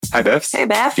Hi, BiFFs. Hey,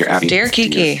 Beth. Dear Abby. Dear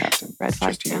Kiki. Captain. Red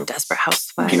flag, Cheers to you. desperate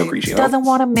housewife. Pinot Grigio. Doesn't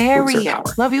want to marry Boots are you. power.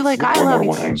 Love you like I Pour love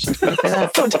more you. wine. Just gonna say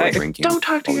that. So tight. Drinking. Don't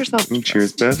talk to yourself.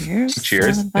 Cheers, Biff.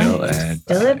 Cheers.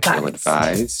 Ill-advised.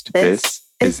 Ill-advised. This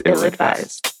is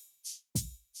ill-advised.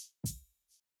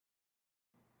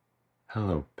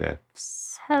 Hello,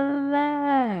 Biffs.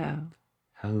 Hello.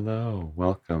 Hello.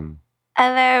 Welcome.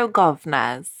 Hello,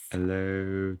 governors.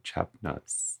 Hello,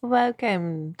 chapnuts.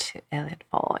 Welcome to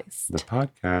Ill-advised. The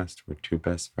podcast where two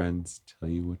best friends tell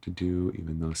you what to do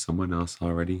even though someone else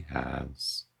already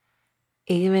has.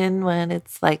 Even when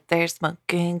it's like they're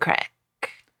smoking crack.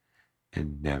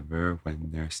 And never when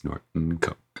they're snorting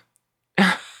coke.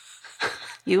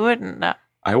 You wouldn't know.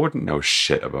 I wouldn't know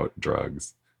shit about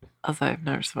drugs. Although I've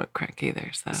never smoked crack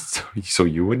either, so. So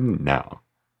you wouldn't know.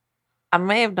 I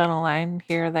may have done a line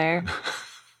here or there,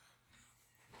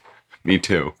 Me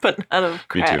too. but not of Me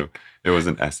crack. too. It was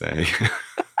an essay.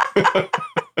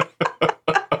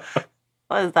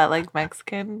 What is that, like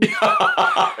Mexican?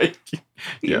 Yes.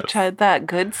 You tried that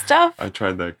good stuff? I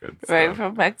tried that good stuff. Right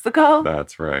from Mexico?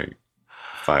 That's right.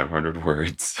 500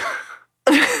 words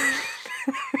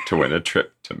to win a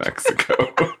trip to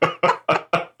Mexico.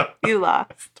 You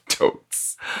lost.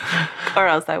 Totes. Or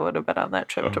else I would have been on that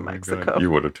trip to Oh my Mexico. God. You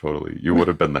would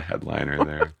have been the headliner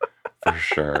there for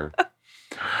sure.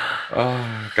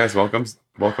 Oh, guys, welcome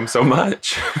so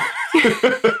much.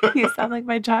 You sound like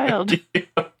my child.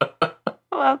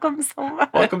 Welcome so much.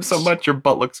 Welcome so much. Your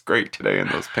butt looks great today in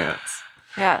those pants.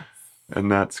 Yes.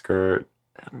 And that skirt.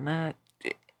 And that,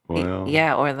 Well,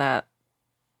 yeah, or that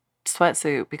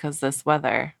sweatsuit because this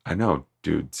weather. I know,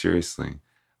 dude. Seriously.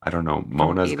 I don't know.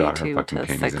 Mona's got her 82 fucking to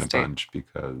panties in a 60. bunch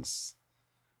because,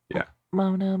 yeah.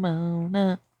 Mona,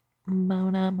 Mona,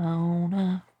 Mona,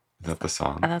 Mona. Is that the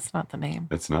song? That's not the name.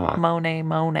 It's not. Monet,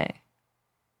 Monet.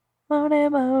 Monet,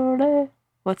 Monet.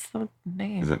 What's the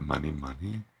name? Is it Money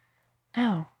Money?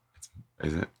 No.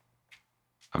 Is it?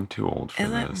 I'm too old for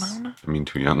Is it this. Mona? I mean,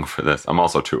 too young for this. I'm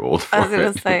also too old for I was going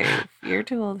it. to say, if you're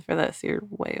too old for this, you're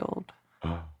way old.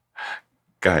 Oh.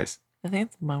 Guys, I think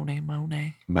it's Monet,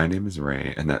 Monet. my name is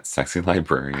Ray, and that sexy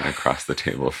librarian across the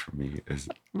table from me is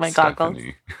My Stephanie. goggles.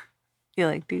 You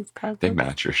like these goggles? They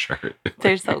match your shirt.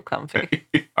 They're so comfy.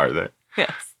 Are they?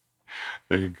 Yes.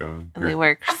 There you go. And they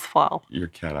work swell. Your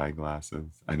cat eye glasses.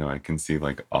 I know I can see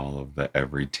like all of the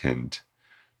every tint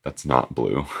that's not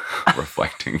blue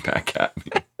reflecting back at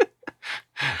me.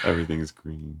 Everything's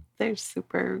green. They're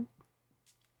super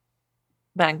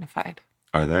magnified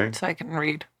Are they? so I can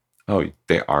read. Oh,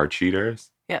 they are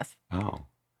cheaters? Yes. Oh.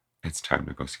 It's time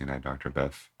to go see an eye doctor,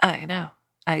 Beth. I know.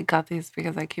 I got these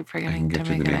because I keep I forgetting can to get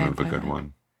you make the an eye name of a good appointment.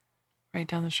 one. Right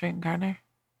down the street in Garner.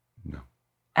 No.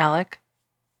 Alec,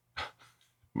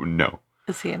 No.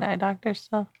 is he an eye doctor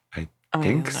still? I mean,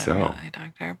 think he's not so. a real eye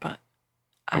doctor, but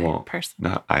person.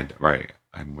 No, right.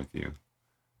 I'm with you.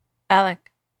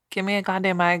 Alec, give me a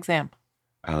goddamn eye exam.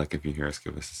 Alec, if you hear us,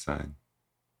 give us a sign.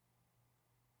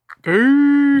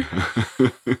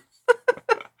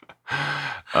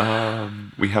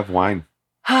 We have wine.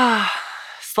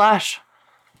 Slush.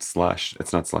 Slush.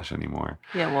 It's not slush anymore.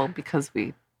 Yeah, well, because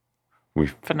we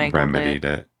finagled remedied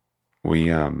it.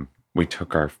 We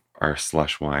took our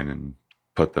slush wine and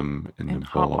put them in a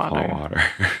bowl of hot water.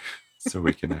 So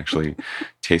we can actually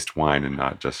taste wine and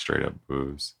not just straight up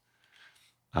booze.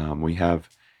 We have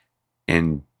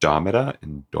Indomita.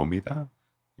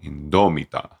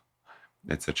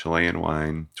 It's a Chilean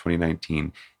wine,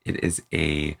 2019. It is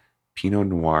a Pinot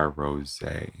Noir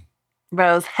Rosé.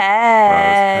 Rosé.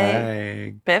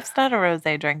 Biff's not a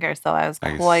rosé drinker, so I was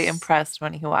quite impressed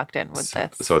when he walked in with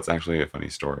this. So it's actually a funny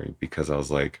story because I was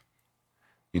like,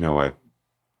 I've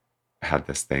had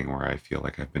this thing where I feel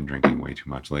like I've been drinking way too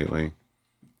much lately.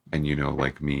 And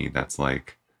like me, that's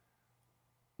like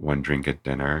one drink at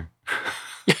dinner.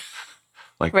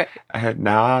 Like, right.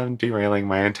 Now I'm derailing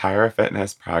my entire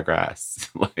fitness progress.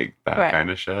 Like that kind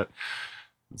of shit.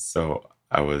 So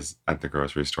I was at the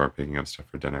grocery store picking up stuff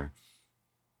for dinner.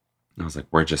 And I was like,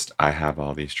 I have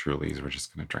all these Trulies. We're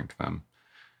just going to drink them.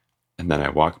 And then I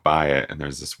walk by it and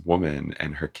there's this woman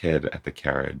and her kid at the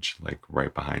carriage, like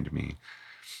right behind me.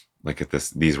 Like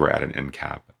these were at an end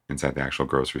cap inside the actual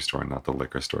grocery store, not the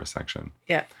liquor store section.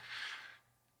 Yeah.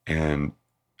 And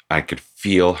I could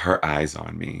feel her eyes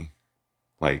on me.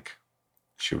 Like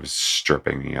she was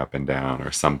stripping me up and down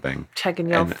or something. Checking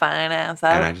your fine ass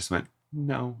out. And I just went,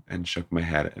 no, and shook my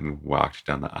head and walked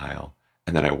down the aisle.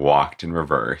 And then I walked in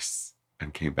reverse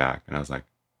and came back. And I was like,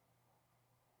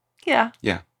 yeah.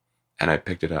 Yeah. And I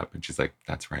picked it up and she's like,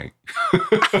 that's right.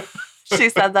 She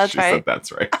said that's right. She said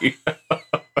that's right.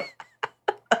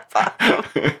 That's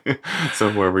awesome.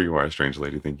 So wherever you are, strange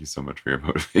lady, thank you so much for your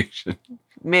motivation.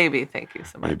 Maybe thank you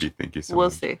so much. Maybe thank you so We'll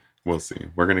much. see. We'll see.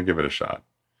 We're going to give it a shot.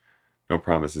 No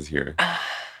promises here.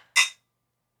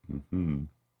 Mm-hmm.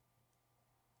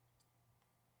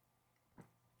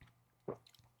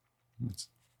 It's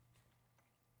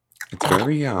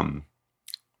very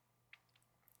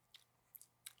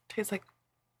tastes like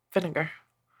vinegar.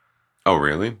 Oh,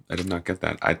 really? I did not get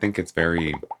that. I think it's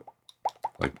very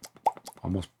like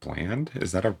almost bland.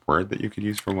 Is that a word that you could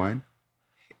use for wine?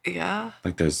 Yeah.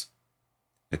 Like it's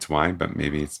wine, but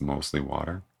maybe it's mostly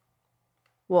water.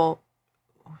 Well,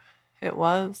 it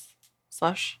was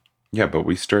slush. Yeah, but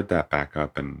we stirred that back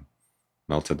up and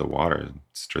melted the water and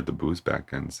stirred the booze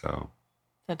back in, so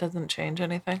that doesn't change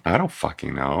anything. I don't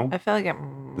fucking know. I feel like it.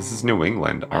 This is New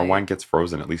England. Our wine gets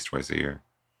frozen at least twice a year.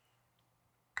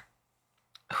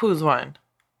 Whose wine?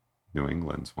 New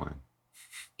England's wine.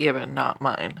 Yeah, but not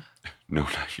mine. No,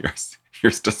 not yours.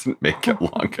 Yours doesn't make it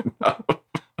long enough.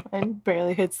 Mine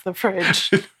barely hits the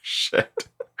fridge. Shit.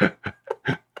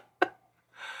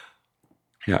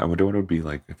 Yeah, I wonder what it would be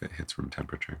like if it hits room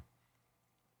temperature.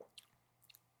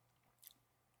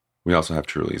 We also have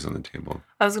Trulies on the table.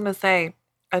 I was gonna say,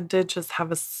 I did just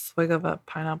have a swig of a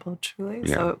pineapple Truly,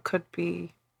 so it could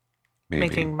be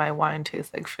making my wine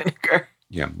taste like vinegar.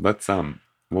 Yeah, let's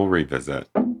we'll revisit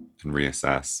and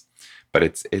reassess. But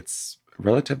it's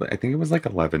relatively, I think it was like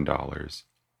 $11.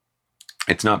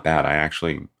 It's not bad.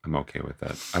 I'm okay with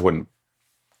it. I wouldn't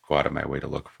go out of my way to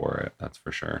look for it, that's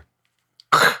for sure.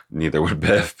 Neither would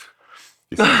Biff.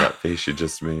 You saw that face you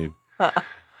just made.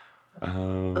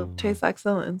 It tastes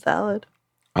excellent in salad.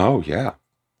 Oh, yeah.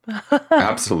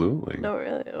 Absolutely. No,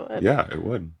 really, it would. Yeah, it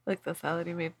would. Like the salad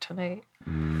you made tonight.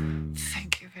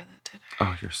 Thank you for the dinner.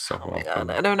 Oh, you're so welcome.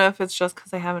 God. I don't know if it's just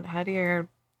because I haven't had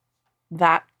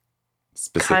that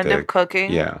specific kind of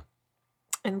cooking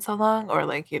in so long, or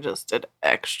like you just did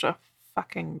extra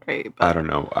fucking great. But I don't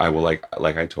know. I will like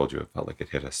I told you, it felt like it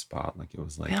hit a spot. Like it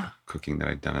was like cooking that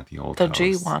I'd done at the old house.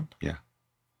 The G1. Yeah.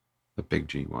 The big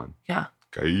G1. Yeah.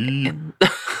 Okay.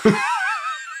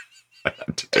 I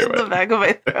had to do in the back of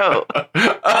my throat.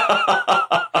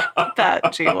 That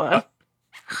G1.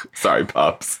 Sorry,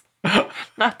 Pops.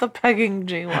 Not the pegging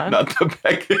G1. Not the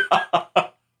pegging.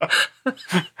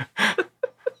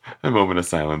 A moment of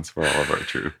silence for all of our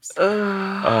troops.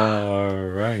 All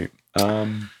right.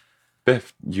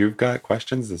 Biff, you've got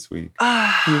questions this week.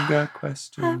 You've got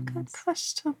questions. I've got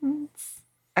questions.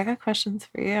 I got questions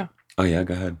for you. Oh yeah,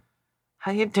 go ahead.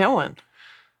 How you doing?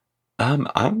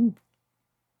 I'm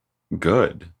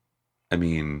good. I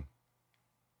mean,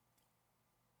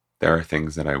 there are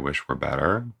things that I wish were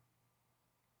better,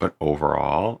 but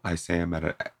overall, I say I'm at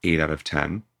an 8 out of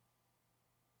 10.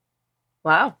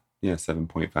 Wow. Yeah,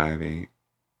 7.58.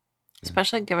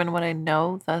 Especially given what I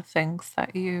know, the things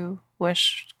that you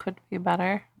wish could be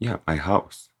better. Yeah, my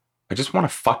house. I just want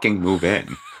to fucking move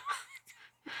in.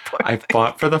 I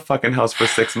fought for the fucking house for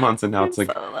 6 months and now it's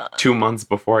like 2 months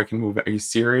before I can move in. Are you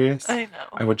serious? I know.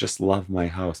 I would just love my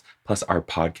house. Plus our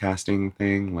podcasting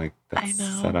thing, like that's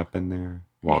set up in there.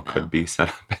 Well, it could be set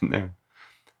up in there.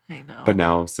 I know. But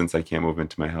now since I can't move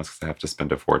into my house because I have to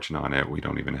spend a fortune on it, we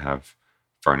don't even have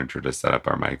furniture to set up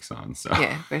our mics on. So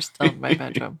yeah, we're still in my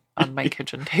bedroom on my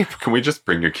kitchen table. Can we just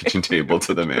bring your kitchen table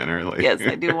to the manor? Like, yes,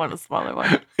 I do want a smaller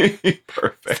one.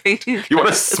 Perfect. So you want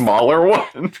a smaller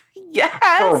one?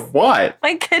 Yes. For what?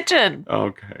 My kitchen.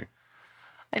 Okay.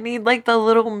 I need like the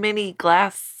little mini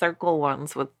glass circle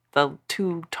ones with the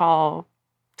 2 tall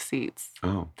seats.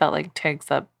 Oh. That like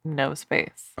takes up no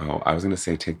space. Oh, I was gonna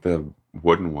say take the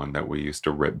wooden one that we used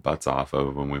to rip butts off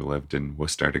of when we lived in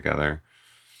Worcester together.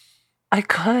 I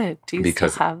could. Do you still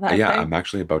have that? Yeah, thing? I'm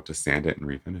actually about to sand it and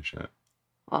refinish it.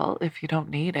 Well, if you don't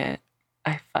need it,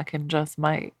 I fucking just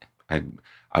might.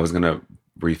 I was gonna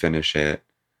refinish it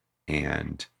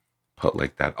and put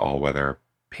like that all-weather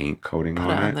paint coating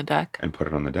on the deck and put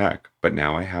it on the deck. But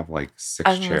now I have like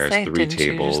 6 chairs, 3 tables.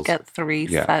 You just get 3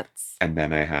 sets? And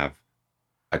then I have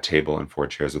a table and 4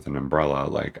 chairs with an umbrella.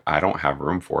 Like I don't have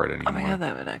room for it anymore. Oh my God,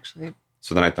 that would actually.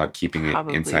 So then I thought keeping it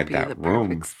inside that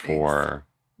room for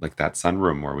like that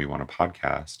sunroom where we want to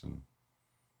podcast and.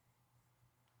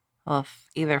 Well,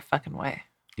 either fucking way.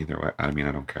 Either way, I mean,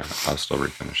 I don't care. I'll still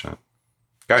refinish it.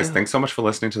 Guys, thanks so much for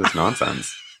listening to this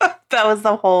nonsense. That was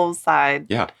the whole side.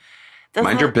 Yeah.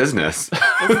 Mind your business.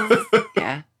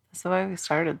 Yeah. That's why we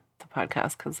started the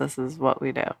podcast, because this is what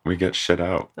we do. We get shit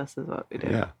out. This is what we do.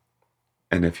 Yeah.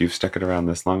 And if you've stuck it around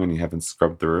this long and you haven't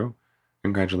scrubbed through,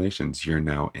 congratulations. You're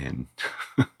now in.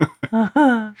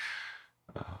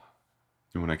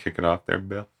 You want to kick it off there,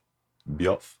 Biff?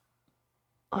 Biff?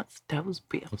 What's those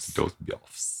Biffs? What's those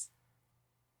Biffs?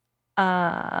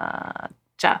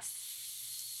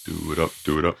 Jess. Do it up.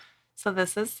 Do it up. So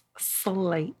this is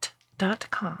Slate.com.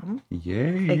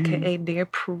 Yay. AKA Dear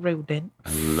Prudence.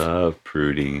 I love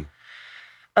Prudy.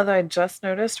 Although I just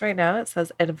noticed right now it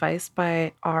says advice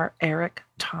by R. Eric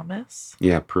Thomas.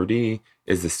 Yeah, Prudy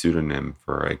is a pseudonym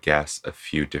for, I guess, a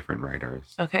few different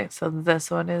writers. Okay, so this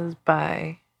one is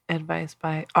by advice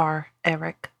by R.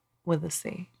 Eric with a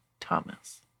C.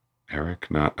 Thomas. Eric,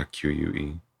 not a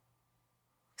Q-U-E.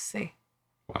 C.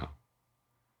 Wow.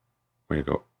 Way to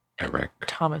go, Eric.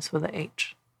 Thomas with a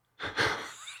H.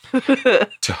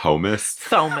 Thomas.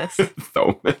 Thomas.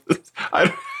 Thomas.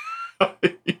 I don't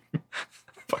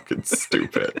fucking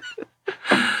stupid.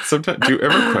 Sometimes, do you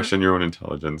ever question your own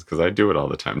intelligence? Because I do it all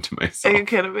the time to myself. Are you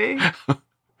kidding me?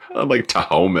 I'm like,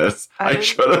 Thomas. I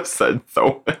should have said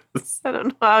Thomas. I don't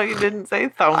know how you didn't say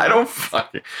Thomas. I don't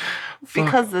fucking...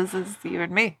 Because this is you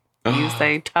and me. You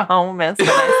say Thomas and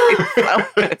I say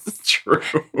Thomas. It's true.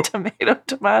 Tomato,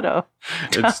 tomato.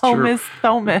 It's Thomas, true.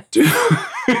 Thomas.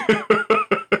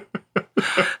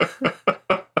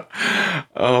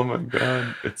 Oh my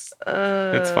god. It's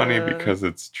funny because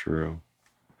it's true.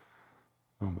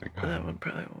 Oh my god. That one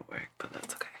probably won't work, but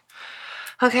that's okay.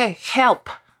 Okay, help.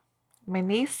 My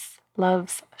niece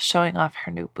loves showing off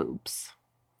her new boobs.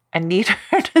 I need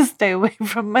her to stay away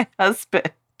from my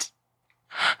husband.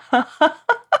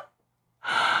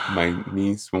 My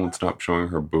niece won't stop showing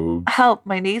her boobs. Help.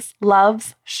 My niece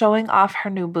loves showing off her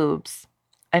new boobs.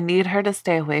 I need her to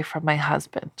stay away from my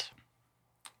husband.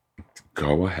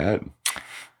 Go ahead.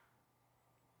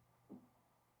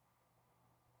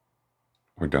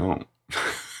 Or don't.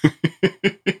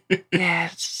 Yeah,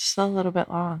 it's just a little bit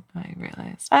long, I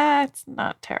realized. It's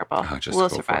not terrible. We'll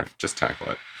survive. Just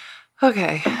tackle it.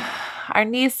 Okay. Our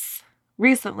niece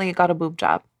recently got a boob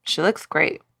job. She looks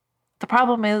great. The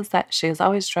problem is that she is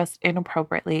always dressed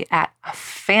inappropriately at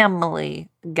family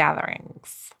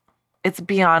gatherings. It's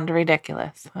beyond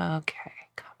ridiculous. Okay,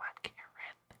 come on,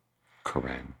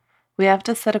 Karen. We have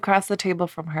to sit across the table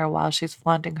from her while she's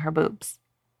flaunting her boobs.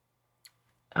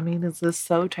 I mean, is this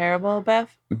so terrible,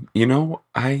 Beth? You know,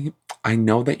 I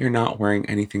know that you're not wearing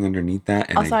anything underneath that.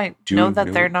 And also, I know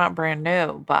that they're not brand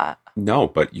new, but... No,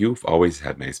 but you've always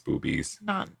had nice boobies.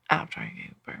 Not after I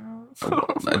gave birth.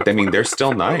 I mean, they're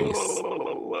still nice.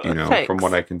 You know, Thanks. from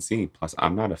what I can see. Plus,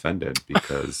 I'm not offended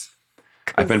because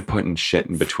I've been putting shit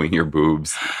in between your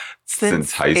boobs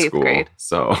since high school. Grade.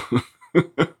 So...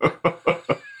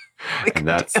 And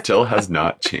that still has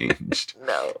not changed.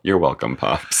 No. You're welcome,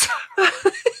 Pops.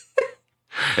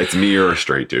 It's me or a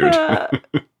straight dude.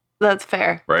 That's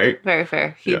fair. Right? Very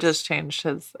fair. He just changed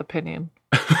his opinion.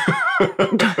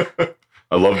 I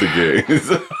love the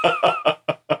gays.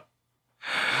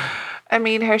 I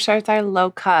mean, her shirts are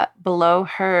low cut below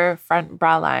her front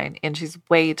bra line, and she's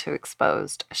way too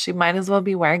exposed. She might as well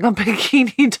be wearing a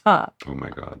bikini top. Oh, my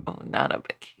God. Oh, not a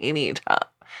bikini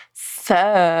top.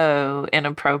 So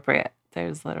inappropriate.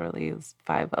 There's literally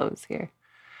 5 O's here.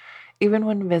 Even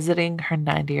when visiting her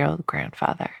 90-year-old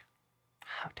grandfather.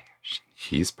 How dare she?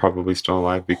 He's probably still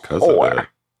alive because of it.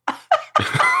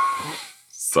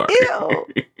 Sorry. Ew.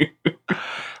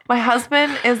 My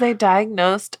husband is a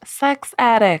diagnosed sex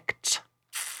addict.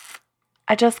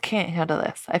 I just can't handle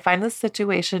this. I find this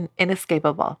situation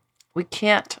inescapable. We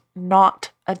can't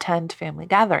not attend family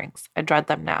gatherings. I dread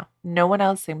them now. No one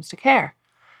else seems to care.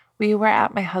 We were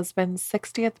at my husband's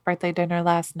 60th birthday dinner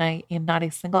last night, and not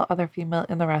a single other female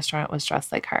in the restaurant was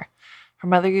dressed like her. Her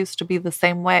mother used to be the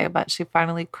same way, but she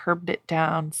finally curbed it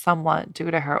down somewhat due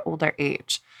to her older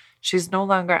age. She's no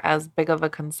longer as big of a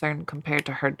concern compared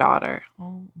to her daughter.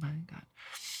 Oh my God.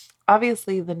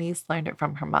 Obviously, the niece learned it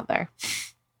from her mother.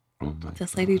 Oh my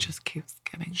This lady just keeps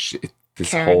getting...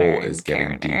 This hole is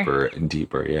getting deeper and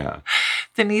deeper, yeah.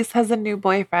 The niece has a new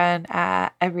boyfriend at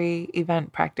every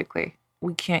event practically.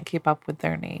 We can't keep up with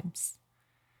their names.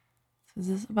 So is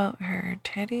this about her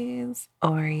titties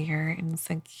or your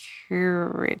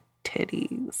insecurities?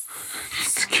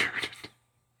 Security.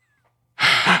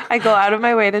 I go out of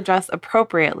my way to dress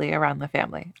appropriately around the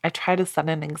family. I try to set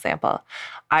an example.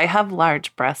 I have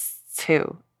large breasts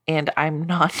too, and I'm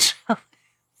not jealous.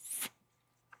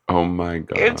 Oh my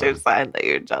God. Here's your sign that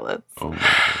you're jealous. Oh my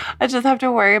God. I just have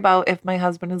to worry about if my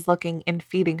husband is looking and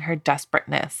feeding her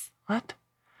desperateness. What?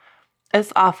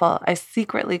 It's awful. I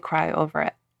secretly cry over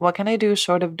it. What can I do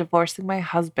short of divorcing my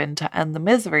husband to end the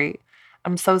misery?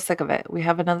 I'm so sick of it. We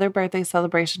have another birthday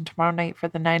celebration tomorrow night for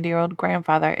the 90-year-old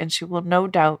grandfather, and she will no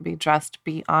doubt be dressed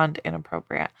beyond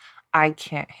inappropriate. I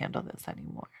can't handle this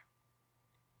anymore.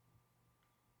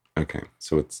 Okay,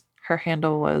 so it's... Her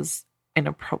handle was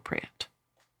inappropriate.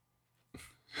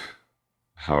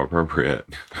 How appropriate.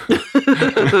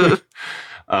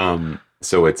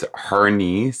 So it's her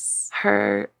niece.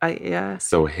 Yeah.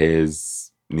 So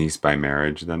his niece by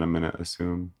marriage, then I'm gonna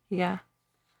assume. Yeah.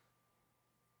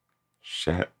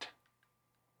 Shit.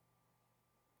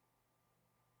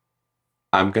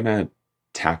 I'm gonna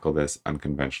tackle this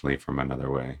unconventionally from another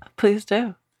way. Please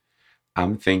do.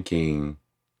 I'm thinking,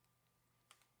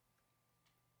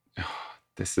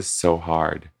 this is so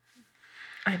hard.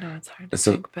 I know it's hard to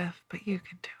think, Biff, but you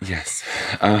can do it. Yes.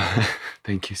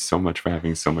 Thank you so much for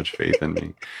having so much faith in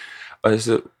me.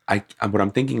 So what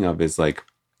I'm thinking of is like,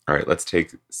 all right, let's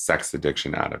take sex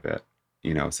addiction out of it.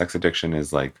 You know, sex addiction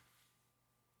is like.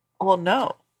 Well,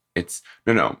 no. It's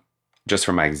no. Just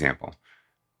for my example,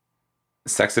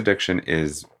 sex addiction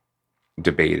is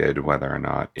debated whether or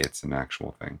not it's an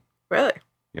actual thing. Really?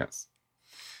 Yes.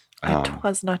 I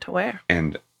was not aware.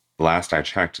 And last I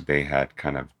checked, they had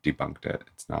kind of debunked it.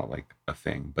 It's not like a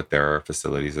thing, but there are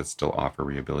facilities that still offer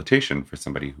rehabilitation for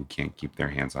somebody who can't keep their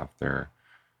hands off their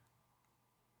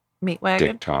meat wagon,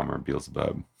 Dick, Thom, or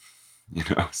Beelzebub. You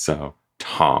know, so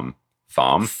Thom.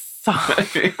 Thom.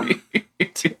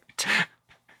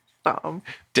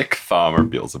 Dick, Thom, or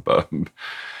Beelzebub.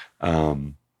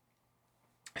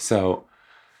 So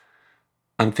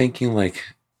I'm thinking like,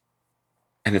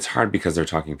 and it's hard because they're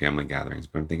talking family gatherings,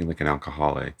 but I'm thinking like an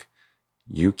alcoholic,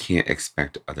 you can't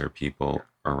expect other people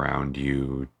around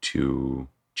you to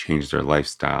change their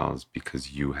lifestyles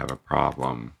because you have a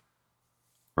problem,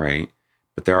 right?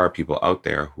 But there are people out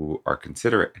there who are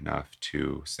considerate enough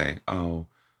to say, oh,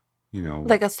 you know.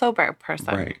 Like a sober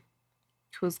person. Right.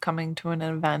 Who's coming to an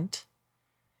event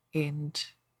and.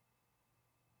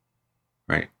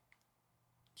 Right.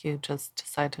 You just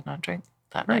decide to not drink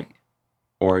that right. night.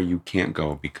 Or you can't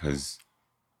go because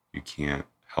you can't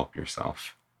help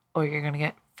yourself. Or you're going to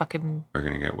get fucking... Or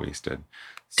going to get wasted.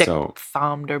 Dick,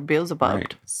 Thommed, or Beelzebub.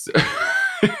 Right.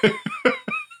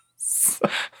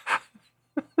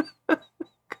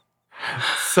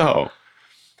 So,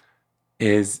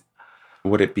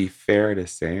 would it be fair to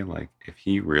say, like, if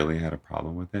he really had a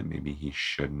problem with it, maybe he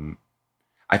shouldn't?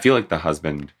 I feel like the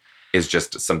husband is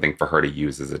just something for her to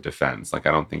use as a defense. Like,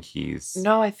 I don't think he's...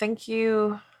 No, I think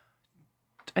you're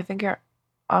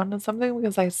onto something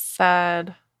because I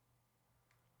said...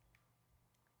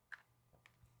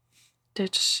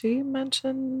 Did she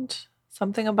mention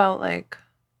something about, like,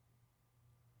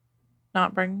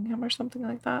 not bringing him or something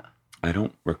like that? I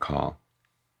don't recall.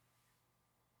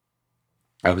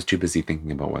 I was too busy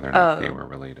thinking about whether or not they were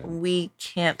related. We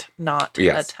can't not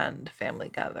attend family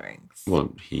gatherings.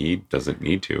 Well, he doesn't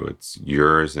need to. It's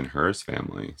yours and hers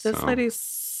family. This lady's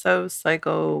so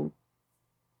psycho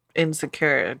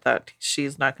insecure that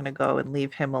she's not going to go and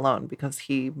leave him alone because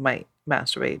he might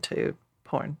masturbate to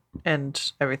porn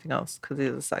and everything else because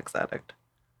he's a sex addict.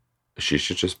 She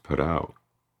should just put out.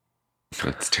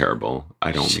 That's terrible.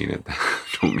 I don't mean it.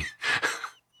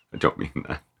 I don't mean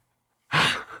that.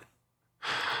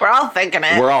 We're all thinking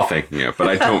it. We're all thinking it, but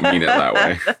I don't mean it that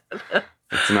way.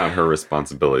 It's not her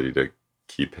responsibility to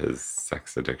keep his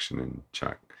sex addiction in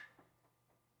check.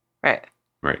 Right.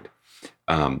 Right.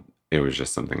 It was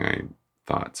just something I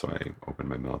thought, so I opened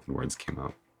my mouth and words came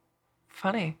out.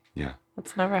 Funny. Yeah.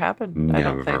 That's never happened.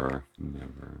 Never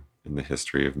in the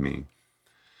history of me.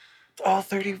 All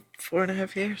 34 and a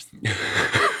half years.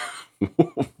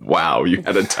 Wow, you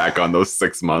had to tack on those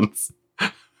 6 months.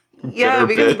 Yeah,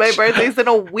 because my birthday's in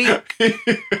a week.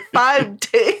 5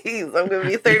 days. I'm gonna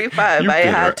be 35. I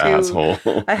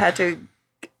had to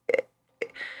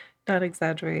not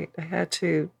exaggerate. I had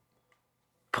to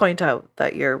point out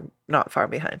that you're not far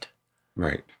behind.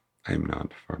 Right. I'm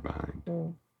not far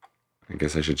behind. I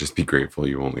guess I should just be grateful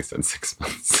you only said 6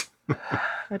 months.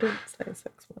 I didn't say 6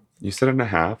 months. You said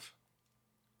 1.5.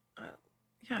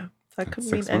 Yeah, that could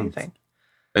mean anything.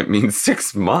 It means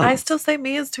 6 months. I still say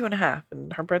me is 2.5,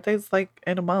 and her birthday's like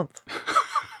in a month.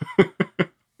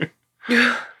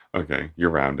 Okay, you're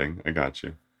rounding. I got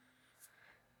you.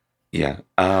 Yeah.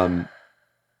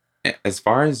 As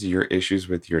far as your issues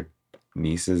with your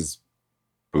niece's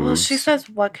boobs... Well, she says,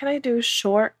 what can I do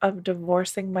short of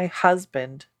divorcing my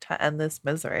husband to end this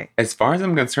misery? As far as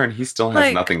I'm concerned, he still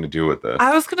has nothing to do with this.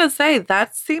 I was going to say,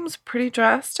 that seems pretty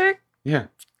drastic. Yeah.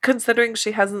 Considering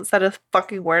she hasn't said a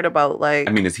fucking word about, like...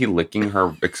 I mean, is he licking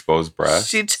her exposed breast?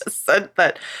 She just said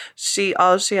that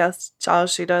all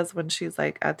she does when she's,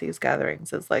 like, at these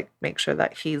gatherings is, like, make sure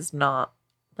that he's not,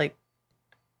 like,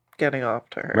 getting off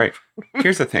to her. Right.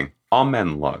 Here's the thing. All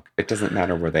men look. It doesn't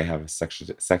matter where they have a sex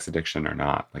addiction or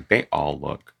not. Like, they all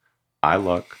look. I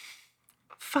look.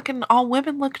 Fucking all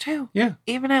women look, too. Yeah.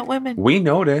 Even at women. We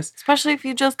notice. Especially if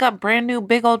you just got brand new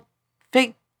big old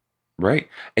fake Right.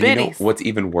 And you know what's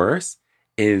even worse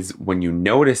is when you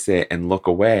notice it and look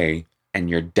away and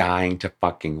you're dying to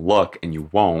fucking look and you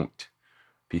won't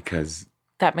because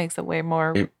that makes it way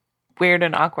more weird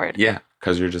and awkward. Yeah.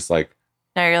 Because you're just like.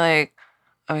 Now you're like,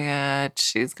 oh my God,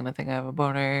 she's going to think I have a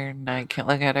boner and I can't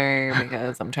look at her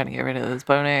because I'm trying to get rid of this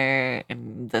boner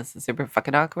and this is super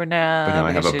fucking awkward now. But now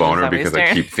I have a boner because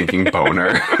I keep thinking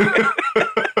boner.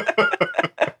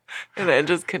 And I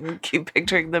just couldn't keep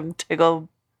picturing them tickle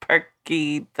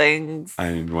perky things.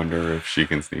 I wonder if she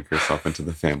can sneak herself into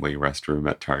the family restroom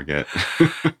at Target.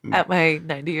 At my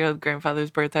 90-year-old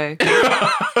grandfather's birthday.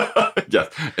 Yes,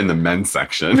 in the men's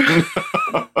section.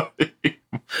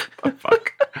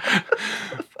 Fuck.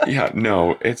 Yeah,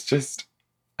 no, it's just,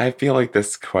 I feel like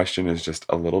this question is just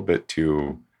a little bit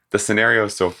too, the scenario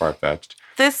is so far-fetched.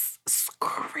 This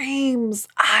screams,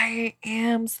 I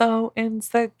am so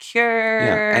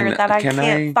insecure that I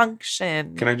can't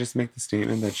function. Can I just make the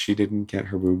statement that she didn't get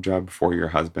her boob job for your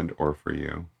husband or for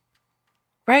you?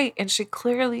 Right. And she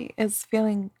clearly is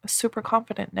feeling super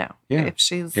confident now. Yeah.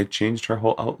 It changed her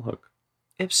whole outlook.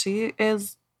 If she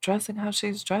is dressing how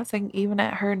she's dressing, even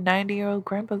at her 90-year-old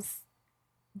grandpa's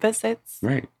visits.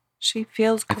 Right. She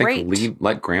feels great. I think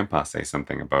let grandpa say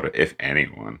something about it, if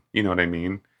anyone. You know what I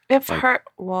mean?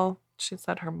 She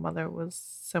said her mother was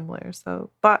similar,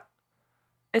 but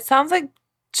it sounds like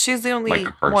she's the only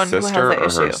one who has the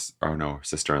issue. Her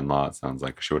sister-in-law, it sounds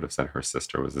like she would have said her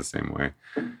sister was the same way.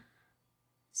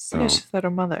 So, yeah, she said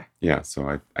her mother. Yeah,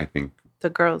 so I think... The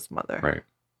girl's mother. Right.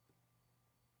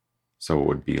 So it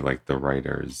would be like the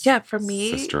writer's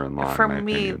sister-in-law, for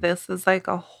me, this is like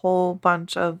a whole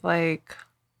bunch of like,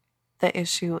 the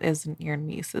issue isn't your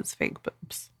niece's fake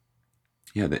boobs.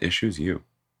 Yeah, the issue's you.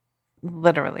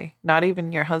 Literally. Not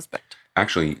even your husband.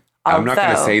 Actually, I'm not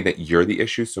going to say that you're the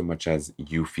issue so much as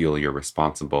you feel you're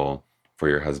responsible for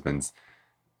your husband's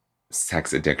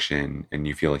sex addiction and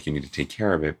you feel like you need to take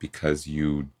care of it because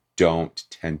you don't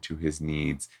tend to his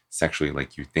needs sexually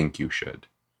like you think you should.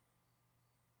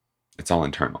 It's all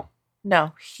internal.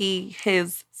 No,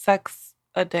 his sex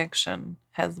addiction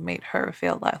has made her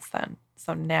feel less than.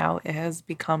 So now it has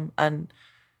become an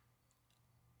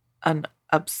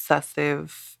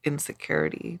obsessive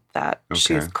insecurity that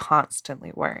she's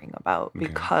constantly worrying about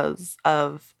because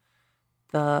of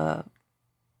the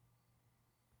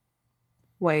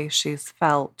way she's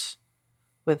felt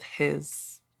with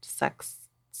his sex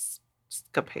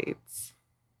escapades.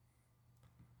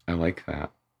 I like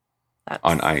that.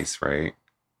 On ice, right?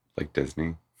 Like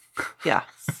Disney? Yes.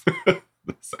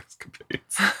 The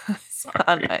sexcapades. Sorry.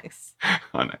 On ice.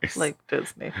 On ice. Like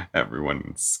Disney.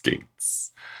 Everyone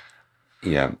skates.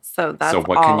 Yeah. So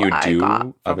what can you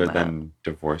do other than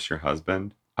divorce your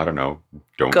husband? I don't know.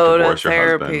 Don't divorce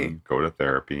your husband. Go to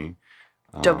therapy.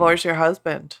 Divorce your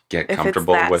husband. Get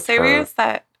comfortable with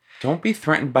her. Don't be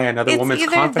threatened by another woman's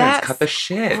confidence. Cut the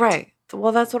shit. Right.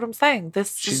 Well, that's what I'm saying.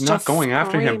 She's not going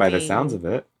after him by the sounds of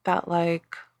it. That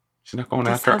she's not going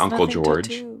after Uncle George.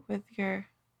 To do with your,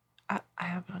 I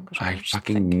have an Uncle George. I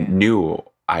fucking knew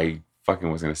I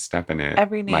fucking was gonna step in it.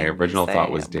 Every name my original thought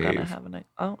was Dave. I don't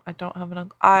have an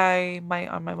uncle. I might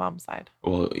on my mom's side.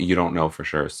 Well, you don't know for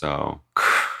sure, so.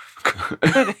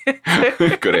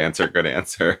 Good answer.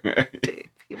 Dave,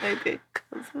 you might be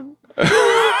cousin.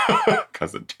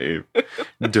 Cousin Dave.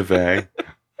 DeVay.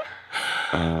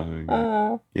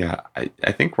 Yeah,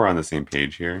 I think we're on the same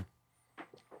page here.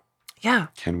 Yeah.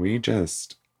 Can we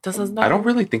just... I don't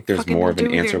really think there's more of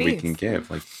an answer we can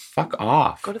give. Like, fuck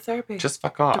off. Go to therapy. Just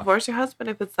fuck off. Divorce your husband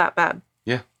if it's that bad.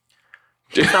 Yeah.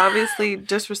 He's obviously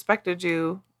disrespected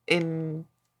you in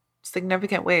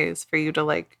significant ways for you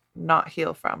to not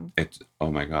heal from.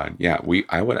 Oh my God. Yeah.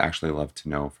 I would actually love to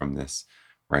know from this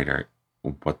writer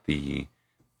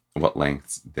what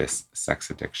lengths this sex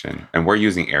addiction, and we're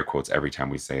using air quotes every time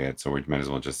we say it, so we might as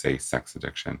well just say sex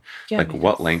addiction. Yeah,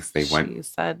 what lengths they went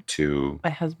to.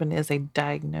 My husband is a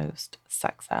diagnosed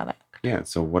sex addict. Yeah.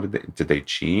 So what did they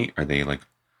cheat? Are they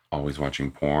always watching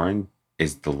porn?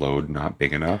 Is the load not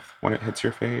big enough when it hits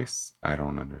your face? I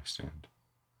don't understand.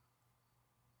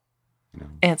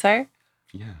 Answer?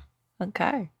 Yeah.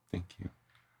 Okay. Thank you.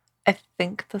 I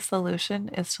think the solution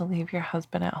is to leave your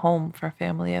husband at home for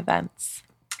family events.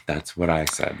 That's what I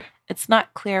said. It's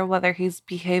not clear whether he's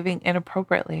behaving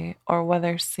inappropriately or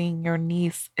whether seeing your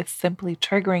niece is simply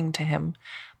triggering to him,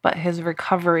 but his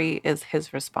recovery is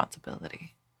his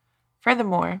responsibility.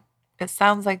 Furthermore, it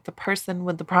sounds like the person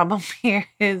with the problem here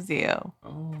is you.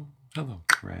 Oh, hello,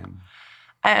 friend.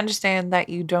 I understand that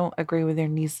you don't agree with your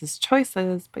niece's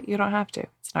choices, but you don't have to.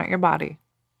 It's not your body.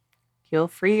 You'll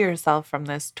free yourself from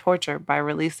this torture by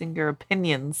releasing your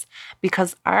opinions,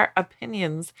 because our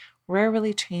opinions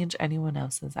rarely change anyone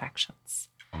else's actions.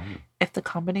 Oh. If the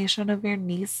combination of your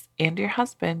niece and your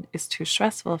husband is too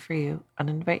stressful for you,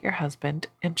 uninvite your husband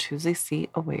and choose a seat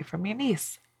away from your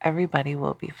niece. Everybody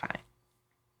will be fine.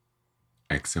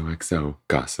 XOXO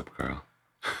Gossip Girl.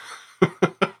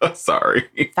 Sorry,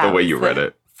 That the way you was read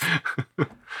it. it.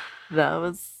 That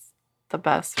was the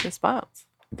best response.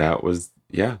 That was,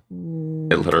 yeah.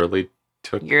 It literally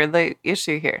took. You're the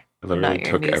issue here. It literally not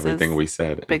your took everything we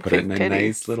said and put it in a fake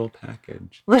nice titties. little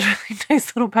package. Literally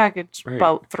nice little package. Right.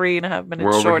 About 3.5 minutes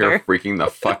We're over shorter. here freaking the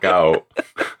fuck out.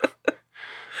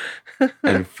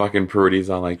 And fucking Prudy's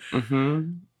all like,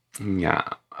 yeah,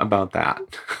 about that.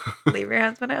 Leave your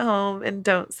husband at home and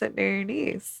don't sit near your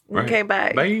niece. Right. Okay,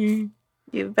 bye. Bye.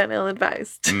 You've been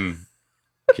ill-advised.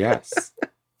 Yes.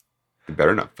 You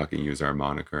better not fucking use our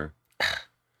moniker.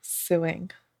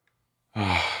 Suing.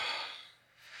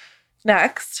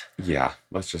 Next. Yeah,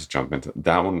 let's just jump into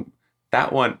that one.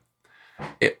 That one,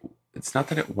 it's not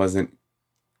that it wasn't.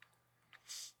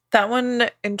 That one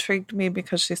intrigued me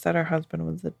because she said her husband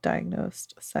was a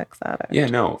diagnosed sex addict. Yeah,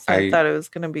 no. So I thought it was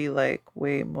going to be like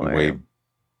way more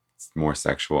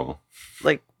sexual.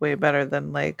 Like way better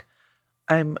than like,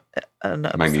 I'm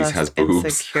an my niece has obsessed, boobs.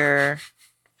 insecure,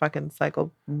 fucking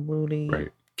psycho loony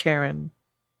Right. Karen.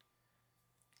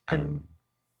 And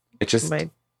it just, my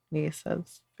niece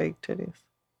has fake titties.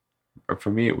 For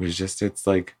me, it was just, it's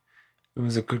like, it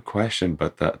was a good question,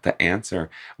 but the answer,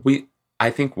 I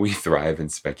think we thrive in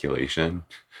speculation.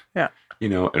 Yeah. You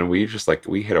know, and we just like,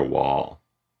 we hit a wall.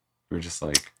 We're just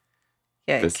like,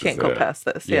 yeah, you can't go past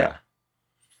this. Yeah.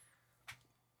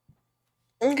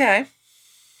 Okay.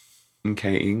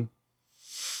 Okay.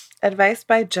 Advice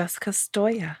by Jessica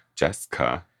Stoya.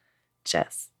 Jessica.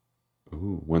 Jess.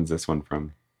 Ooh, when's this one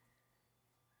from?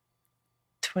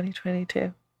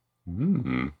 2022.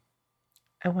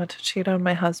 I want to cheat on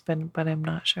my husband, but I'm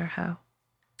not sure how.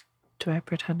 Do I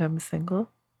pretend I'm single?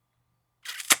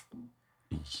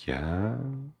 Yeah.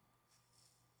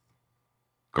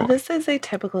 This is a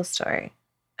typical story.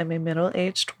 I'm a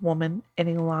middle-aged woman in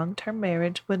a long-term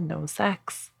marriage with no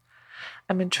sex.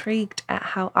 I'm intrigued at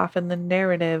how often the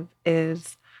narrative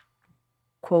is,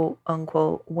 quote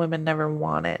unquote, women never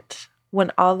want it,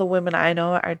 when all the women I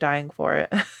know are dying for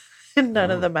it and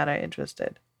none of the men are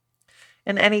interested.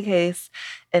 In any case,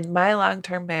 in my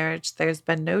long-term marriage, there's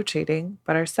been no cheating,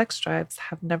 but our sex drives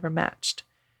have never matched.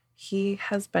 He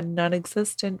has been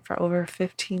non-existent for over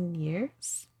 15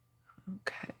 years.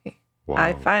 Okay.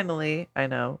 Wow. I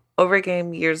know,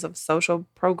 overcame years of social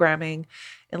programming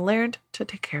and learned to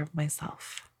take care of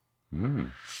myself.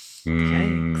 Yikes.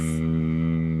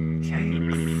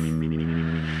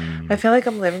 I feel like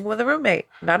I'm living with a roommate,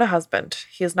 not a husband.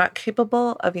 He is not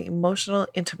capable of emotional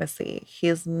intimacy. He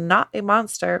is not a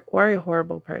monster or a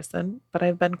horrible person, but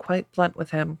I've been quite blunt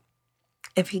with him.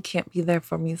 If he can't be there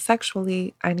for me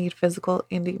sexually, I need physical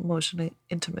and emotional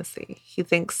intimacy. He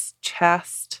thinks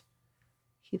chaste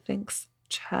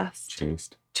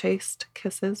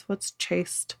kisses. What's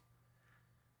chaste?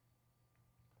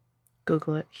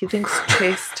 Google it. He thinks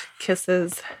chaste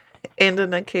kisses and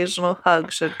an occasional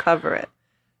hug should cover it.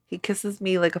 He kisses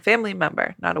me like a family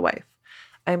member, not a wife.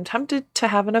 I am tempted to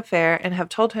have an affair and have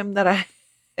told him that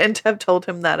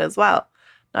as well.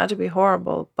 Not to be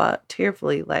horrible, but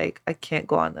tearfully, like, I can't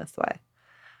go on this way.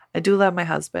 I do love my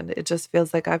husband. It just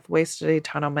feels like I've wasted a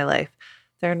ton of my life.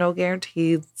 There are no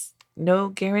guarantees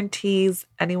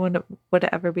anyone would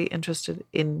ever be interested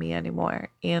in me anymore.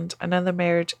 And another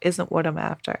marriage isn't what I'm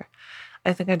after.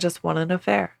 I think I just want an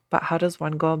affair, but how does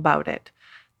one go about it?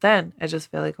 Then I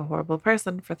just feel like a horrible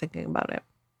person for thinking about it.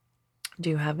 Do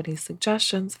you have any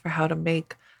suggestions for how to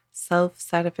make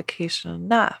self-satisfaction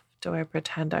enough? Do I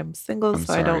pretend I'm single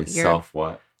I don't hear self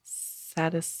what?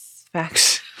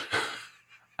 Satisfaction.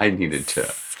 I needed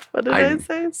to. What did I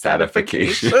say?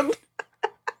 Satisfaction.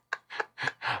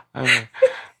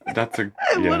 That's a.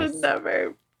 I would have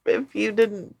never if you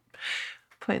didn't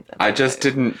point that. I just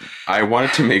didn't. I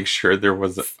wanted to make sure there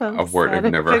was a word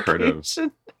I've never heard of.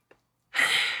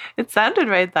 It sounded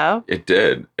right though. It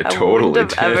did. It totally did. I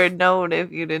wouldn't have ever known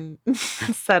if you didn't.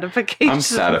 Satification. I'm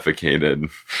satificated.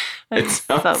 It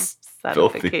sounds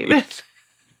satificated.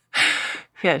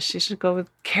 Yeah, she should go with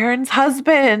Karen's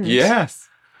husband. Yes.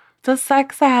 The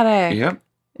sex addict. Yep.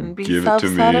 And be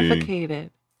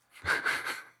self-satificated.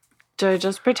 Do I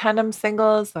just pretend I'm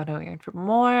single so I don't yearn for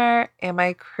more? Am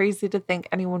I crazy to think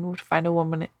anyone would find a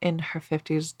woman in her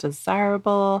 50s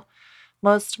desirable?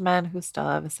 Most men who still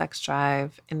have a sex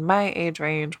drive in my age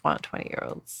range want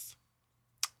 20-year-olds.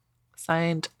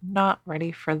 Signed, not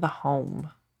ready for the home.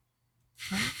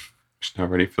 She's not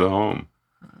ready for the home.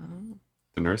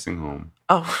 The nursing home.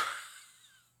 Oh.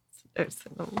 Or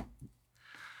single.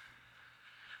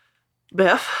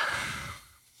 Biff.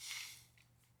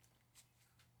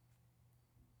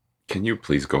 Can you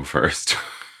please go first?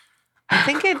 I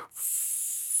think it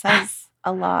says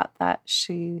a lot that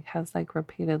she has like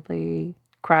repeatedly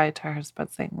cried to her husband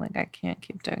saying like, I can't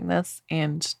keep doing this,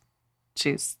 and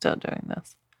she's still doing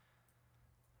this.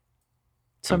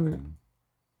 So okay.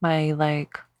 My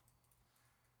like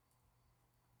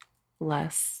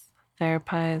less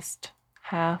therapized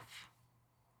half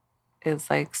is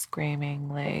like screaming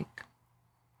like,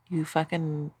 you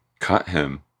fucking cut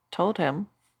him. Told him,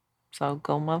 so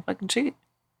go motherfucking cheat.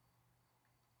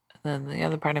 And then the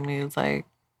other part of me is like,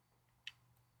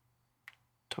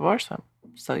 divorce him,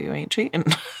 so you ain't cheating.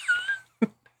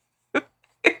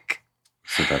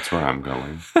 So that's where I'm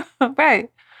going. Right.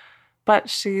 But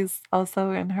she's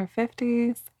also in her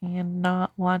 50s and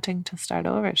not wanting to start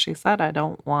over. She said, I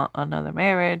don't want another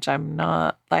marriage. I'm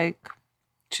not like,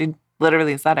 she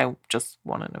literally said, I just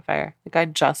want an affair. Like, I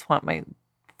just want my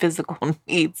physical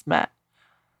needs met.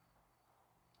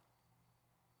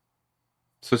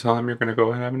 So tell him you're going to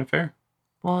go and have an affair.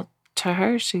 Well, to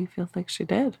her, she feels like she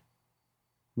did.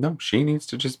 No, she needs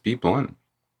to just be blunt.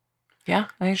 Yeah,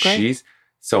 I agree.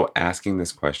 So asking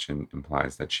this question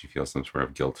implies that she feels some sort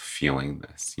of guilt feeling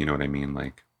this. You know what I mean?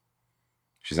 Like,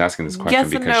 she's asking this question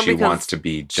because she wants to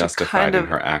be justified in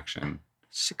her action.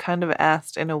 She kind of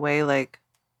asked in a way like,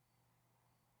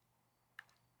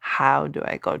 how do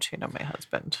I go cheat on my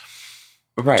husband?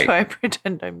 Right. Do I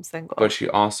pretend I'm single? But she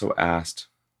also asked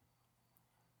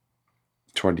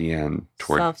toward the end.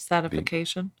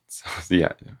 Self-satisfaction?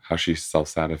 Yeah, how she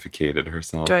self-satisficated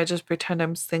herself. Do I just pretend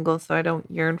I'm single so I don't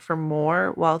yearn for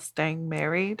more while staying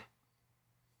married?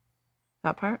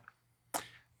 That part?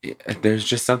 There's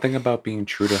just something about being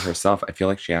true to herself. I feel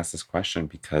like she asked this question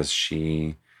because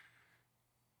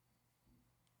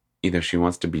either she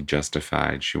wants to be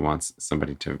justified, she wants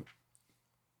somebody to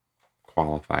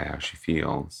qualify how she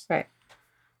feels. Right.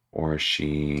 Or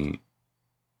she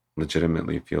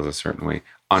legitimately feels a certain way.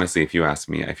 Honestly, if you ask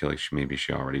me, I feel like maybe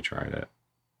she already tried it.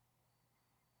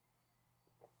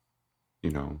 You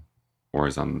know, or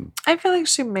is on... I feel like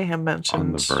she may have mentioned...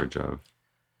 On the verge of...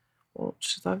 Well,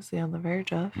 she's obviously on the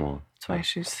verge of. Well, that's why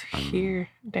she's here,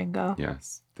 dingo.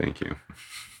 Yes, thank you.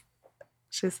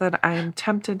 She said, I am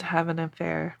tempted to have an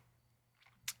affair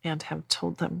and have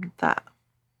told them that.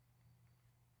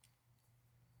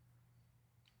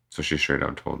 So she straight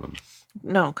out told them?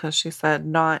 No, because she said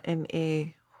not in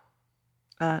a...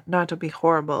 not to be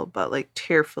horrible, but like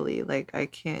tearfully, like I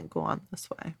can't go on this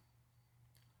way.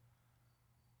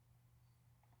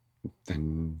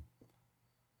 Then...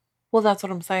 Well, that's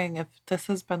what I'm saying. If this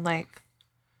has been like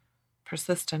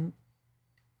persistent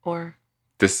or...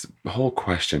 This whole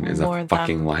question is a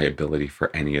fucking liability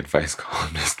for any advice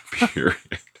columnist, period.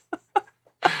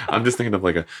 I'm just thinking of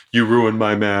like you ruined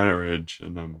my marriage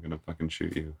and I'm going to fucking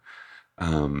shoot you.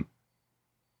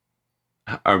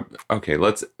 Okay,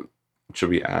 should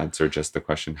we answer just the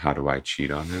question, how do I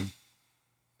cheat on him?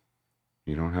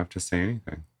 You don't have to say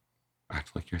anything.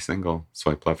 Act like you're single.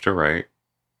 Swipe left or right.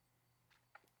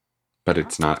 But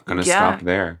it's not going to stop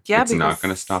there. Yeah, it's not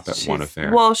going to stop at one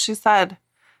affair. Well, she said,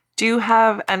 do you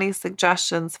have any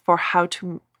suggestions for how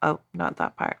to... Oh, not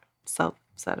that part.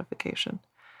 Self-satisfaction.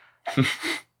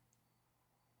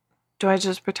 Do I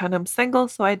just pretend I'm single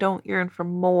so I don't yearn for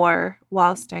more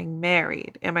while staying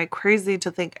married? Am I crazy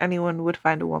to think anyone would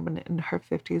find a woman in her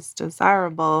 50s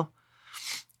desirable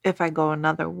if I go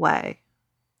another way?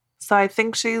 So I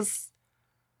think she's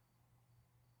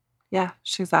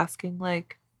asking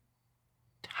like,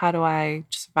 how do I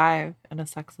survive in a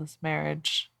sexless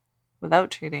marriage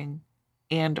without cheating?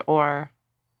 And or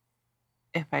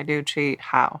if I do cheat,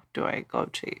 how do I go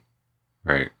cheat?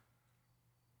 Right.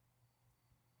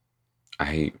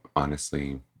 I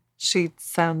honestly... She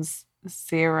sounds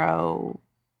zero.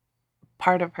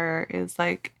 Part of her is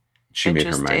like she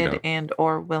interested made her mind up. And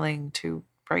or willing to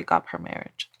break up her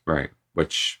marriage. Right.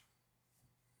 Which...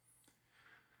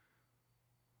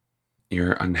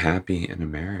 You're unhappy in a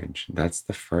marriage. That's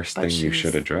the first thing you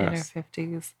should address. In her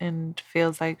 50s and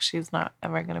feels like she's not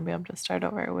ever going to be able to start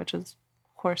over, which is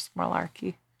horse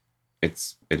malarkey.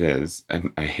 It is,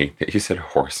 and I hate that you said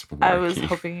horse malarkey. I was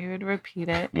hoping you would repeat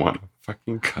it. I want to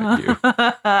fucking cut you.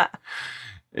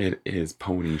 It is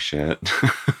pony shit.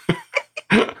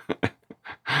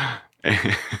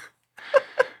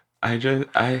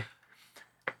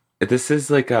 This is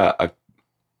like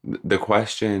the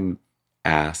question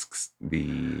asks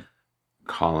the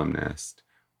columnist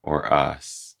or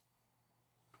us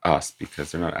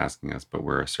because they're not asking us, but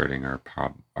we're asserting our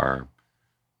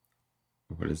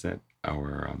what is it?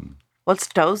 Our what's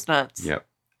those nuts? Yep.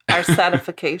 Our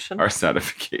satification. Our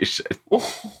satification.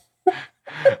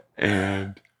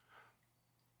 And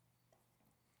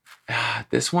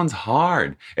this one's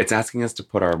hard. It's asking us to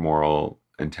put our moral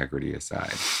integrity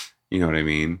aside. You know what I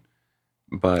mean?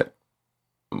 But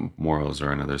morals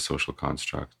are another social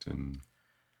construct. And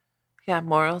yeah,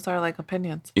 morals are like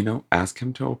opinions. Ask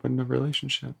him to open a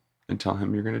relationship and tell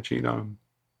him you're going to cheat on him.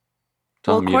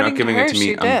 Tell him you're not giving it to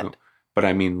me. But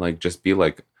I mean, like, just be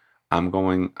like, I'm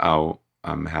going out.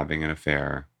 I'm having an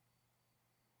affair.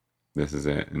 This is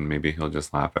it. And maybe he'll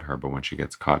just laugh at her. But when she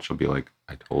gets caught, she'll be like,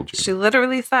 I told you. She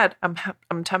literally said,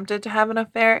 I'm tempted to have an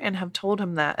affair and have told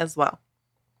him that as well.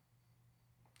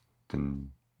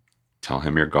 Then tell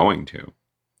him you're going to.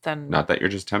 Then not that you're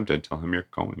just tempted. Tell him you're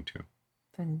going to.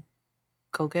 Then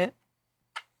go get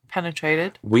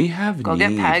penetrated. We have go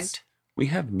needs. Get pegged. We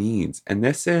have needs. And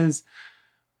this is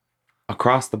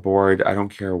across the board. I don't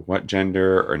care what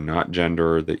gender or not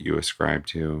gender that you ascribe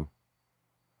to.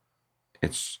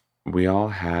 We all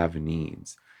have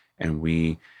needs, and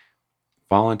we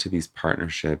fall into these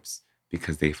partnerships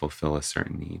because they fulfill a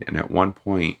certain need. And at one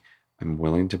point, I'm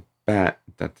willing to bet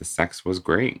that the sex was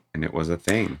great and it was a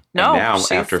thing. No, and now,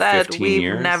 she after said 15 we've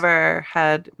years, never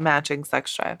had matching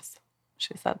sex drives.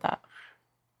 She said that.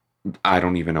 I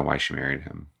don't even know why she married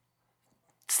him.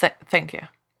 Thank you.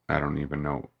 I don't even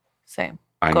know. Same.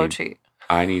 Cheat.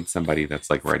 I need somebody that's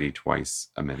like ready twice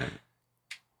a minute.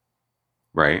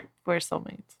 Right? We're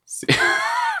soulmates.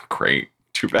 Great.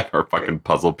 Too bad our fucking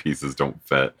puzzle pieces don't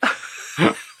fit.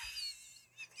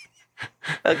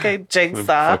 Okay,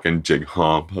 jigsaw. Fucking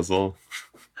jigsaw puzzle.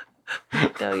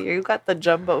 No, you got the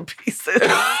jumbo pieces.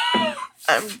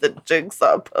 I'm the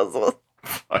jigsaw puzzle.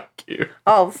 Fuck you.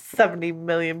 All 70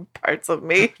 million parts of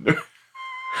me.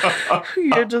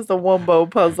 You're just a wombo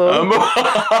puzzle.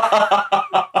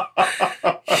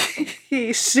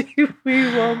 He, she,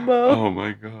 we, wombo. Oh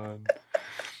my god.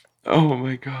 Oh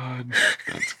my god.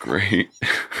 That's great.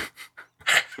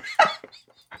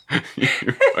 This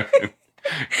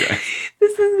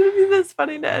is going to be this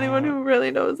funny to anyone who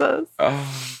really knows us.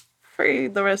 For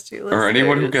the rest of you listeners. Or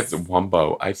anyone who gets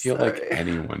wombo. I feel like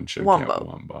anyone should get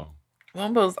wombo.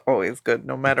 Wombo's always good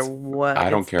no matter what. I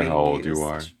don't care how old you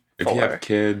are. If you have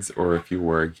kids or if you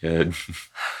were a kid,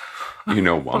 you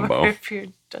know wombo. Or if you're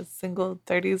a single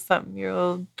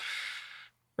 30-something-year-old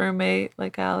roommate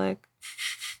like Alec,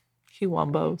 he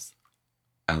wombos.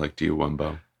 Alec, do you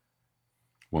wombo?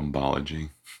 Wombology.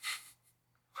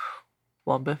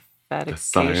 Wombifatication. The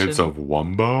science of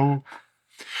wombo?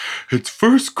 It's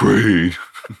first grade.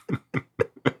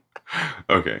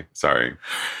 Okay, sorry.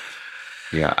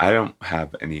 Yeah, I don't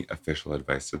have any official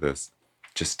advice to this.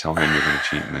 Just tell him you're going to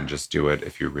cheat and then just do it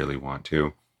if you really want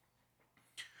to.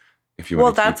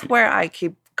 That's where I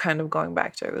keep kind of going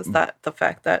back to is that the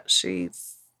fact that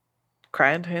she's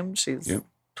crying to him, she's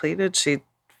pleaded, she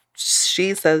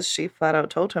says she flat out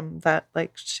told him that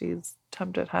like she's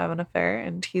tempted to have an affair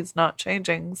and he's not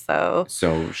changing. So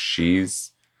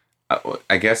she's,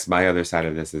 I guess my other side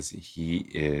of this is he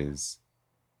is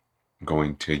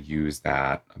going to use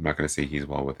that. I'm not going to say he's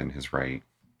well within his right.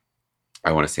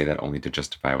 I want to say that only to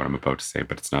justify what I'm about to say,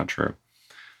 but it's not true.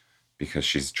 Because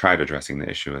she's tried addressing the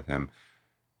issue with him.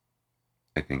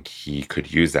 I think he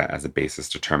could use that as a basis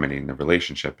to terminating the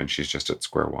relationship, and she's just at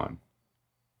square one.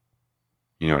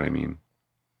 You know what I mean?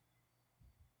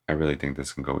 I really think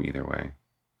this can go either way.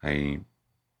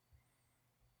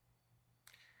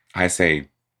 I say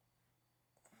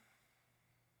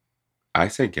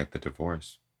get the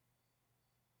divorce.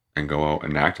 And go out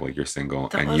and act like you're single,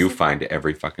 and you find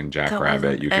every fucking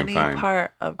jackrabbit you can find.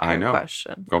 Part of your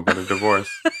question. Go get a divorce.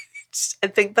 I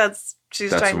think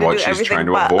she's trying to do everything trying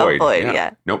to but avoid.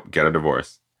 Yeah. Nope. Get a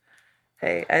divorce.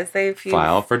 Hey, I say if you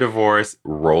file for divorce,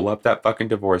 roll up that fucking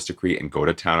divorce decree, and go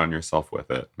to town on yourself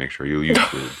with it. Make sure you use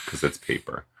food because it's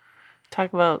paper.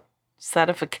 Talk about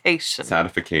satification.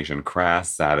 Satification, crass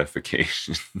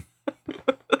satification.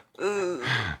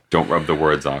 Don't rub the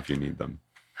words off. You need them.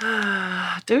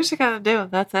 Do what you gotta do.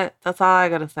 That's it. That's all I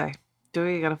gotta say. Do what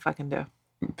you gotta fucking do.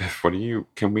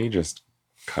 Can we just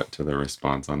cut to the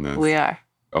response on this? We are.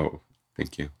 Oh,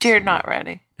 thank you. You're not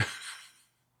ready.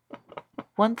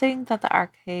 One thing that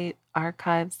the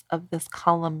archives of this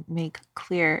column make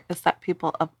clear is that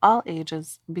people of all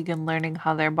ages begin learning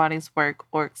how their bodies work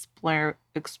or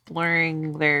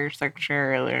exploring their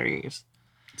sexualities.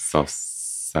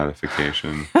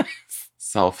 Self-satification.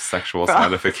 Self-sexual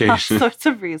satification. All sorts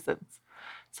of reasons.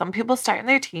 Some people start in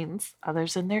their teens,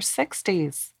 others in their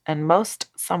 60s, and most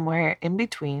somewhere in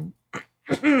between.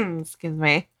 Excuse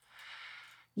me.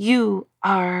 You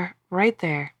are right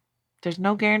there. There's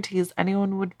no guarantees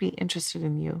anyone would be interested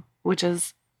in you, which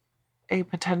is a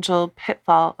potential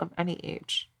pitfall of any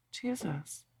age.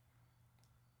 Jesus.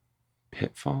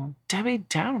 Pitfall? Debbie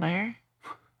Downer.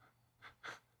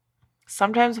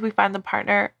 Sometimes we find the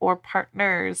partner or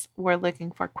partners we're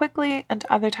looking for quickly, and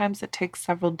other times it takes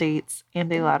several dates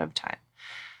and a lot of time.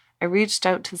 I reached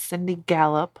out to Cindy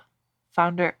Gallup,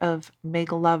 founder of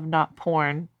Make Love Not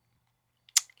Porn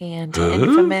and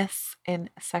infamous in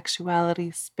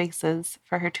sexuality spaces,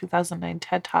 for her 2009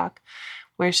 TED Talk,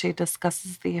 where she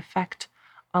discusses the effect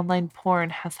online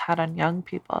porn has had on young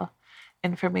people.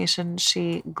 Information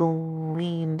she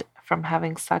gleaned from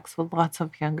having sex with lots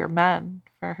of younger men,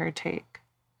 for her take.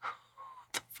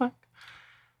 What the fuck?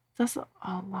 That's a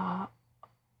lot.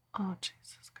 Oh,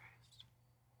 Jesus Christ.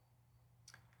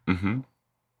 Mm-hmm.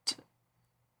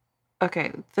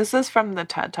 Okay, this is from the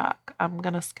TED Talk. I'm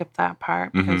going to skip that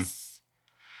part because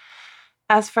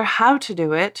as for how to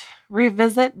do it,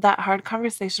 revisit that hard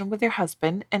conversation with your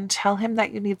husband and tell him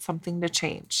that you need something to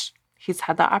change. He's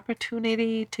had the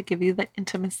opportunity to give you the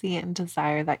intimacy and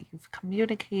desire that you've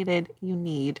communicated you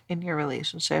need in your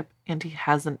relationship, and he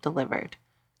hasn't delivered.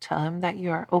 Tell him that you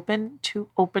are open to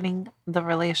opening the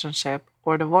relationship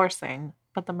or divorcing,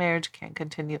 but the marriage can't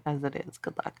continue as it is.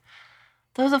 Good luck.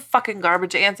 That was a fucking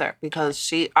garbage answer because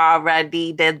she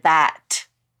already did that.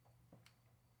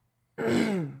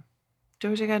 Do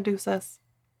what you gotta do, sis.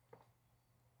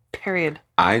 Period.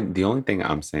 The only thing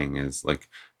I'm saying is, like,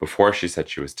 before she said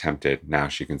she was tempted, now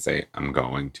she can say, I'm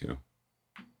going to.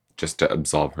 Just to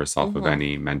absolve herself of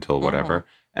any mental whatever.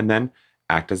 And then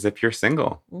act as if you're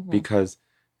single. Because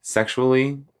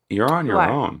sexually, you're on your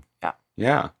own. Yeah.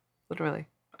 Yeah. Literally.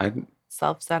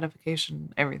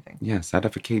 Self-satisfaction, everything. Yeah,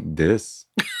 satisficate this,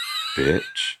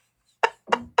 bitch.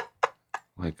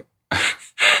 Like,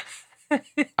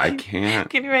 I can't.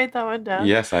 Can you write that one down?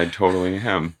 Yes, I totally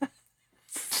am.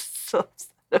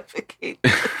 Self-satisfaction.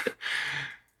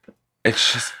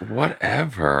 It's just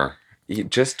whatever.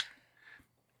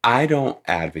 I don't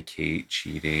advocate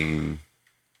cheating,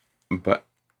 but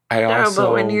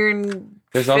but when you're in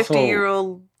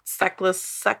 50-year-old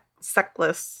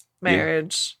sexless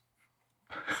marriage.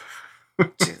 Yeah.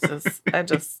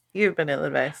 Jesus, you've been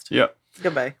ill-advised. Yep.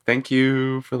 Goodbye. Thank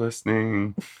you for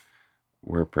listening.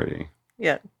 We're pretty.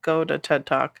 Yeah, go to TED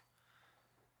Talk.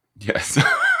 Yes.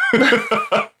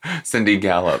 Cindy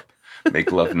Gallup,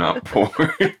 Make Love Not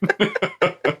Porn.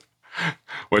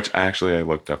 Which actually I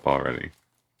looked up already.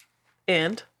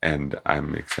 And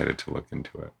I'm excited to look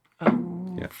into it.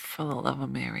 Oh, yeah. For the love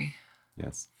of Mary.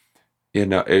 Yes. You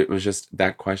know, it was just,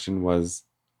 that question was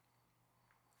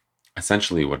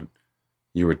essentially what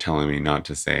you were telling me not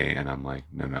to say. And I'm like,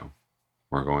 no.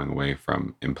 We're going away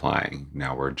from implying.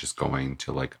 Now we're just going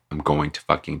to, like, I'm going to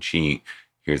fucking cheat.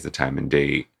 Here's the time and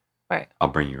date. Right. I'll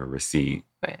bring you a receipt.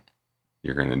 Right.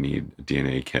 You're going to need a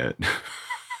DNA kit.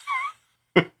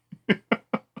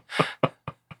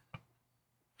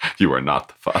 You are not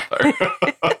the father.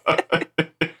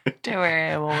 Don't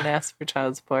worry, I won't ask for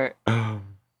child support.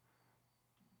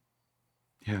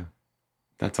 Yeah.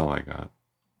 That's all I got.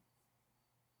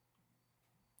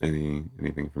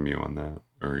 Anything from you on that?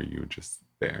 Or are you just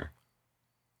there?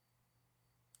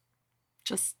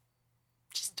 Just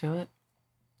do it.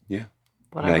 Yeah.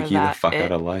 Whatever Nike the fuck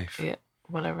out of life. Yeah.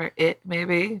 Whatever it may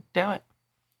be, do it.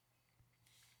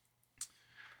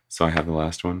 So I have the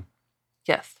last one?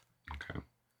 Yes. Okay.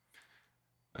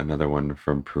 Another one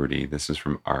from Prudy. This is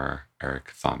from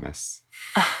Eric Thomas.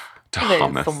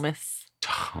 Thomas.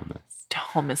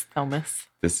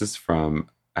 This is from,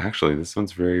 actually, this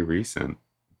one's very recent.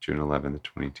 June 11th,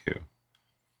 22.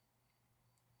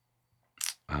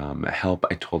 Help,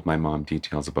 I told my mom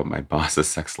details about my boss's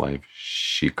sex life.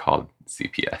 She called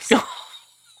CPS.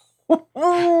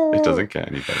 It doesn't get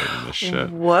any better than this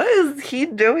shit. What is he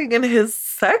doing in his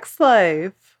sex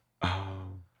life?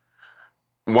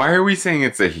 Why are we saying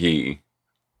it's a he?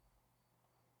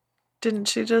 Didn't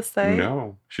she just say?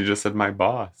 No, she just said my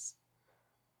boss.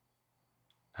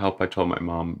 Help, I told my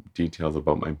mom details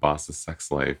about my boss's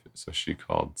sex life, so she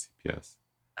called CPS.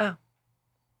 Oh.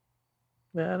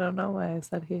 I don't know why I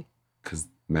said he. Because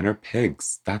men are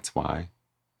pigs. That's why.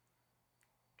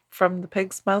 From the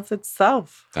pig's mouth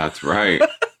itself. That's right.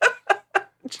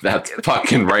 That's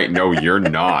fucking right. No, you're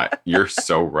not. You're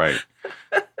so right.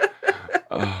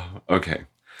 Okay.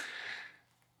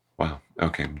 Wow.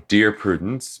 Okay. Dear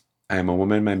Prudence, I am a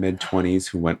woman in my mid-20s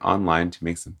who went online to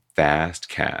make some fast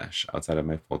cash outside of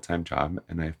my full-time job,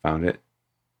 and I found it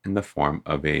in the form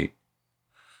of a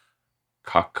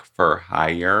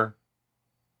cuck-for-hire.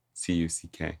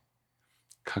 C-U-C-K.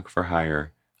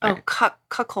 Cuck-for-hire. Oh,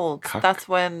 cuckold. That's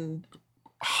when...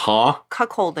 Huh?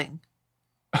 Cuckolding.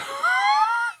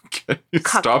 Can you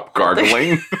stop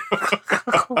gargling?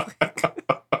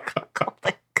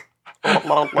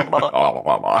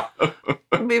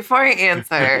 Before I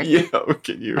answer,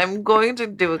 can you? I'm going to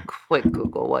do a quick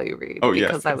Google while you read. Oh,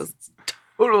 because yes. I was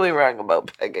totally wrong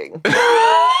about pegging.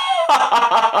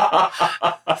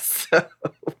 So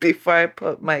before I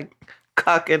put my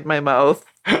cock in my mouth,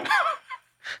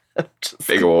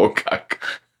 big old cuck.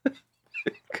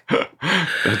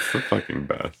 That's the fucking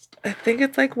best. I think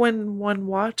it's like when one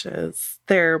watches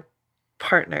their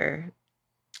partner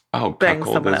bang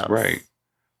someone else. Right.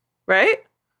 Right?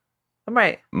 I'm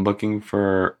right. I'm looking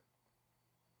for...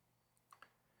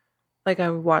 Like I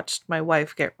watched my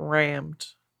wife get rammed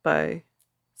by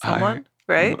someone,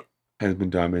 right? Has been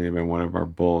dominated by one of our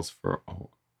bulls for...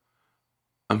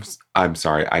 I'm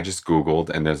sorry. I just Googled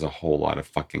and there's a whole lot of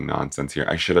fucking nonsense here.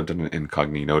 I should have done an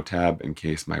incognito tab in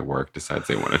case my work decides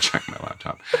they want to check my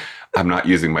laptop. I'm not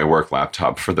using my work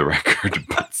laptop for the record,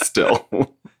 but still.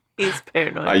 He's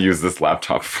paranoid. I use this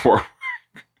laptop for work.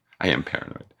 I am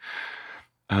paranoid.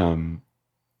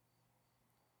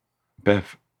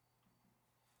 Biff,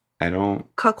 I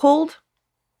don't... Cuckold?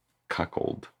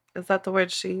 Cuckold. Is that the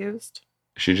word she used?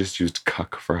 She just used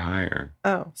cuck-for-hire.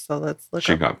 Oh, so let's look.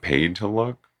 She got paid to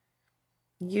look.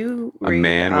 You a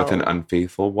man with an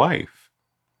unfaithful wife.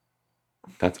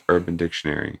 That's Urban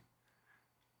Dictionary.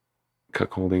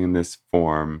 Cuckolding in this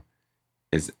form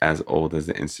is as old as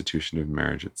the institution of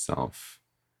marriage itself.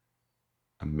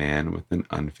 A man with an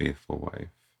unfaithful wife.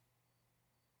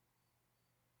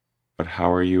 But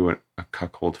how are you a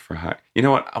cuckold for hire? You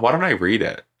know what? Why don't I read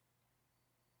it?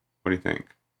 What do you think?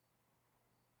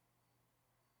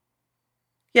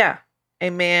 Yeah. A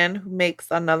man who makes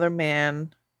another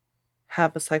man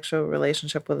have a sexual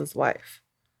relationship with his wife.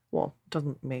 Well,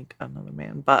 doesn't make another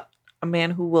man, but a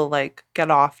man who will like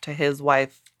get off to his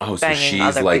wife. Oh, so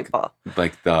she's like people.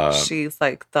 She's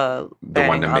like the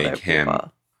one to make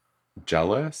him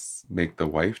jealous, make the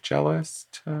wife jealous,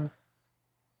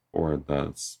 or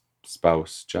the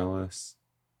spouse jealous.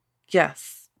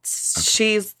 Yes. Okay.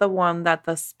 She's the one that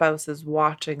the spouse is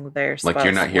watching their spouse. Like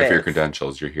you're not here for your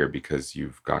credentials. You're here because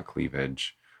you've got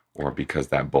cleavage, or because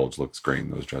that bulge looks great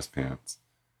in those dress pants.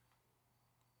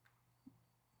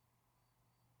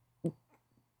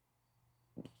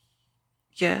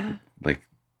 Yeah. Like,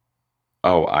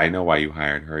 oh, I know why you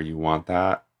hired her. You want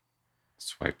that?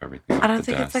 Swipe everything. I don't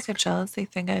think it's like a jealousy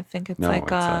thing. I think it's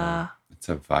like it's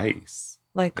a vice.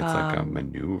 Like it's like a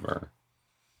maneuver.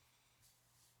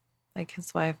 Like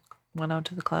his wife went out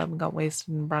to the club and got wasted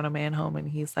and brought a man home, and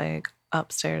he's like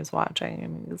upstairs watching,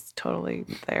 and he's totally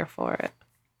there for it.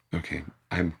 Okay,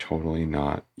 I'm totally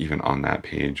not even on that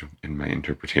page in my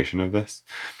interpretation of this.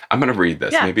 I'm gonna read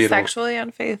this. Yeah, maybe sexually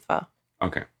unfaithful.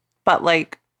 Okay, but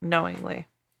like knowingly.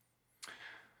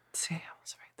 Let's see, I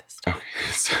was write this down.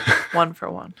 Okay, so one for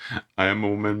one. I am a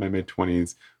woman in my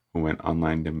mid-20s who went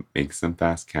online to make some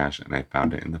fast cash, and I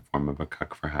found it in the form of a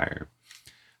cuck-for-hire.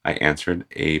 I answered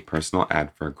a personal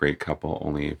ad for a great couple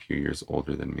only a few years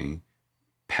older than me,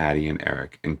 Patty and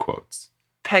Eric, in quotes.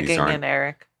 Pegging and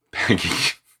Eric. Pegging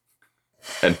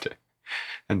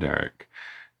and Eric.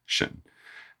 Shin.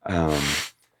 In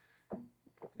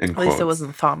At least it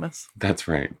wasn't Thomas. That's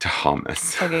right,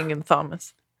 Thomas. Pegging and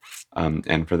Thomas.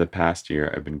 And for the past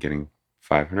year, I've been getting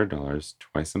 $500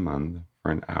 twice a month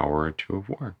for an hour or two of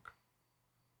work.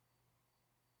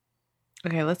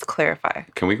 Okay, let's clarify.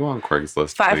 Can we go on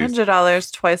Craigslist,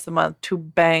 $500 twice a month to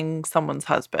bang someone's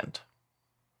husband.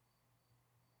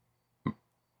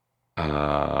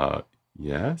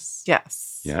 Yes.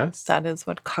 Yes. Yes. That is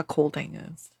what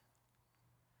cuckolding is.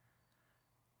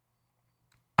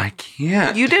 I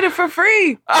can't. You did it for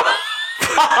free.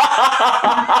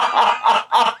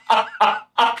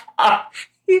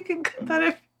 You can cut that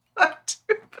if you want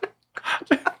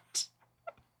to.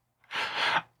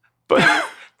 But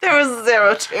there was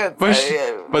zero chance.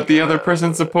 But the other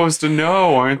person's supposed to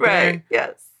know, aren't they? Right,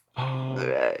 yes. Oh,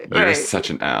 right. You're such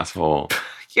an asshole.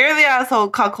 You're the asshole,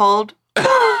 cuckold.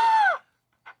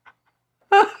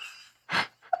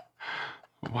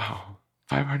 Wow.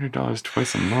 $500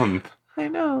 twice a month. I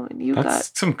know. And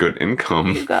That's some good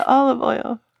income. You got olive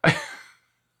oil.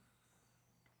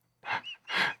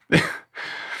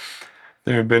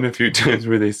 There have been a few times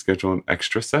where they schedule an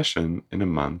extra session in a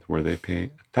month where they pay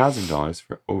 $1,000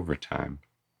 for overtime.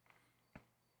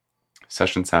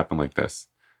 Sessions happen like this.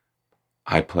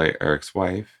 I play Eric's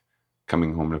wife,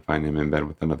 coming home to find him in bed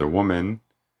with another woman.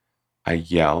 I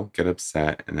yell, get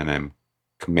upset, and then I'm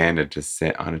commanded to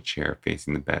sit on a chair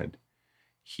facing the bed.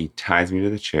 He ties me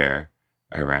to the chair.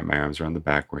 I wrap my arms around the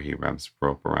back where he wraps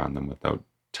rope around them without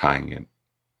tying it,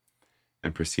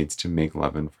 and proceeds to make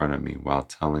love in front of me while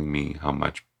telling me how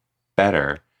much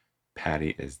better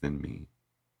Patty is than me.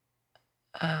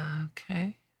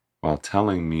 Okay. While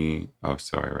telling me, oh,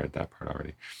 sorry, I read that part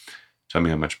already. Tell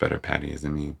me how much better Patty is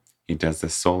than me. He does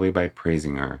this solely by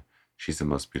praising her. She's the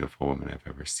most beautiful woman I've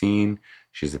ever seen.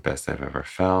 She's the best I've ever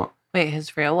felt. Wait,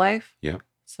 his real wife? Yep.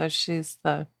 So she's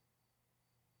the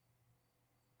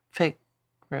fake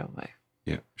real wife.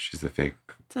 Yeah, she's the fake,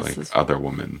 This is other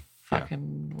woman.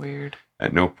 Fucking weird.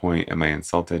 At no point am I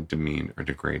insulted, demeaned, or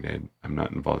degraded. I'm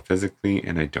not involved physically,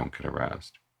 and I don't get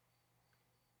aroused.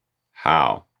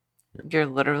 How? You're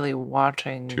literally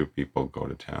watching 2 people go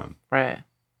to town. Right.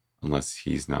 Unless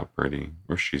he's not pretty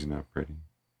or she's not pretty.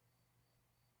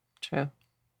 True.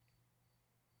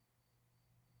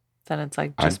 Then it's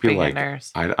like just being a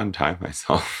nurse. I'd untie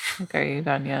myself. Like, are you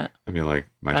done yet? I'd be like,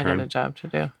 my turn. I got a job to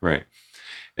do. Right.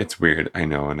 It's weird, I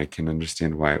know, and I can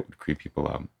understand why it would creep people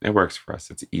out. It works for us.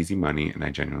 It's easy money, and I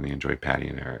genuinely enjoy Patty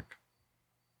and Eric.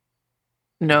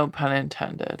 No pun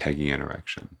intended. Peggy and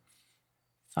erection.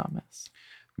 Thomas.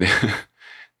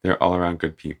 They're all around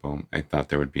good people. I thought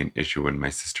there would be an issue when my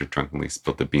sister drunkenly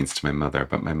spilled the beans to my mother,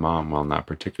 but my mom, while not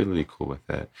particularly cool with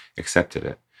it, accepted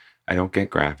it. I don't get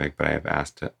graphic, but I have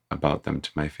asked about them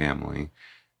to my family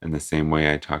in the same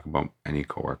way I talk about any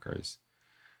coworkers.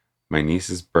 My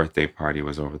niece's birthday party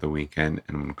was over the weekend,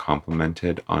 and when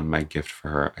complimented on my gift for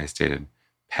her, I stated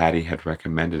Patty had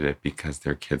recommended it because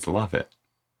their kids love it.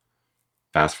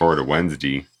 Fast forward to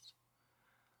Wednesday.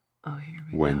 Oh, here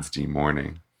we Wednesday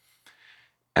morning.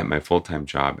 At my full-time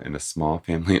job in a small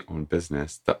family-owned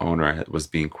business, the owner was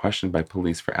being questioned by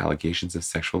police for allegations of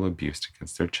sexual abuse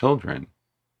against their children.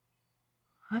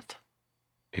 What?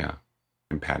 Yeah.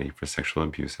 And Patty for sexual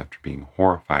abuse after being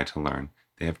horrified to learn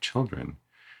they have children.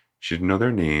 She didn't know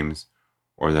their names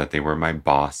or that they were my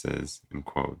bosses, in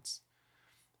quotes.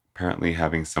 Apparently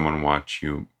having someone watch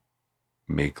you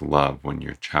make love when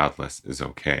you're childless is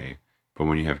okay, but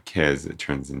when you have kids, it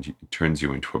turns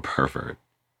you into a pervert.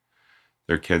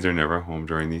 Their kids are never home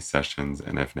during these sessions,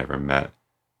 and I've never met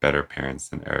better parents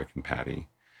than Eric and Patty.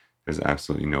 There's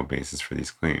absolutely no basis for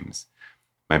these claims.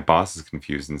 My boss is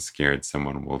confused and scared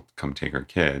someone will come take her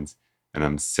kids, and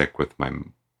I'm sick with my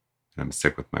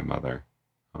mother.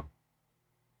 Oh.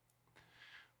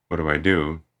 What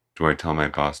do? Do I tell my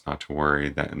boss not to worry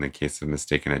that in the case of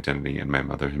mistaken identity and my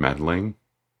mother meddling?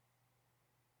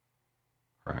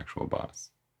 Her actual boss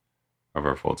of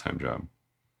her full-time job.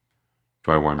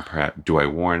 Do I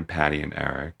warn Patty and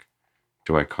Eric?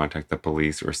 Do I contact the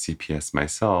police or CPS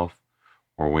myself,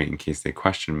 or wait in case they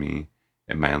question me?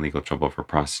 Am I in legal trouble for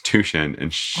prostitution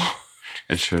and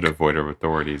should avoid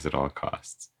authorities at all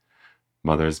costs?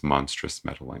 Mother's monstrous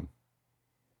meddling.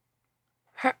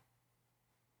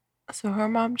 So her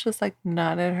mom just like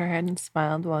nodded her head and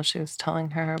smiled while she was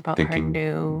telling her about her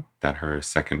new... that her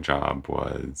second job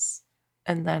was...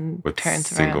 And then with turns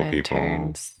single around people,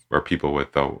 and turns... Or people with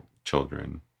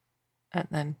children. And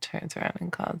then turns around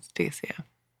and calls DCF.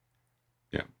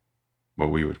 Yeah.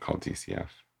 What we would call DCF.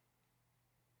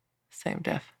 Same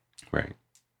diff. Right.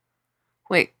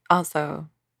 Wait, also,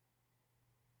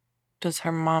 does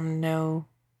her mom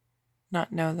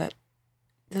not know that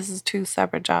this is 2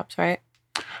 separate jobs, right?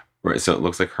 Right. So it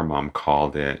looks like her mom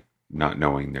called it not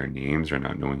knowing their names or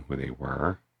not knowing who they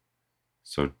were.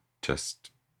 So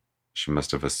she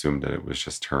must have assumed that it was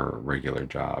just her regular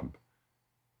job.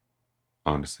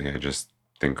 Honestly, I just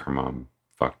think her mom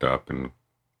fucked up and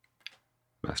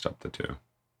messed up the 2.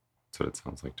 That's what it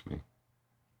sounds like to me.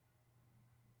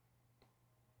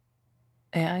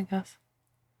 Yeah, I guess.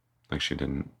 Like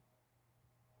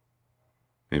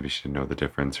maybe she didn't know the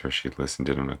difference, or she listened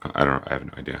in on I don't know. I have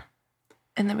no idea.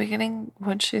 In the beginning,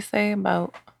 what'd she say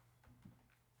about...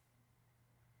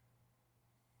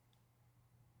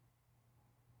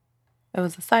 It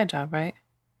was a side job, right?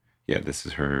 Yeah, this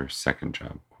is her second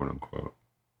job, quote unquote.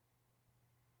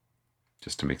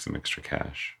 Just to make some extra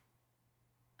cash.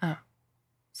 Oh.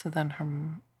 So then her...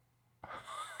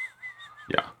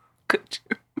 Yeah. Could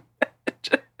you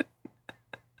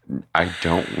imagine? I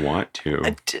don't want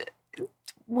to.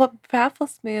 What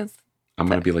baffles me is... I'm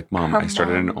going to be like, Mom, I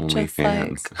started an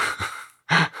OnlyFans.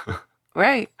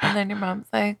 Right. And then your mom's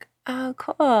like, oh,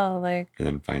 cool. Like... And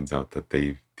then finds out that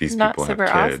these people not have super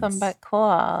kids. Awesome, but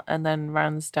cool. And then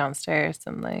runs downstairs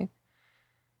and like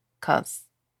calls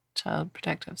Child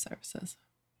Protective Services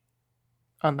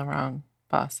on the wrong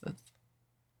bosses.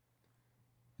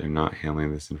 They're not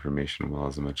handling this information well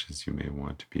as much as you may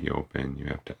want to be open. You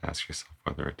have to ask yourself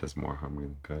whether it does more harm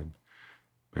than good.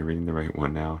 Am I reading the right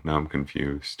one now? Now I'm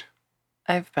confused.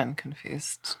 I've been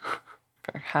confused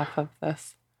for half of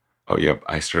this. Oh, yep.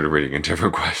 I started reading a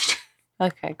different question.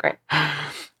 Okay, great.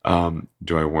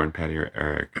 Do I warn Patty or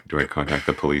Eric? Do I contact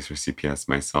the police or CPS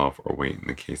myself or wait in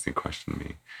the case they question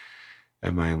me?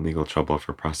 Am I in legal trouble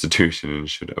for prostitution and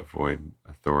should avoid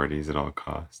authorities at all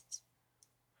costs?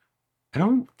 I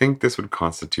don't think this would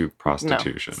constitute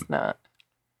prostitution. No, it's not.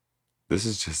 This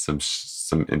is just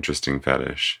some interesting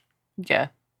fetish. Yeah.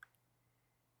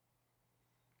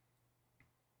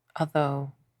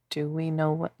 Although, do we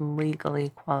know what legally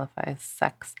qualifies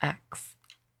sex acts?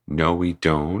 No, we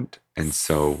don't. And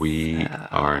so we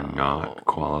are not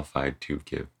qualified to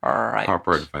give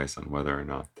proper advice on whether or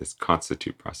not this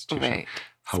constitutes prostitution. Right.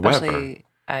 However, especially,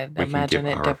 I'd imagine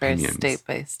it differs state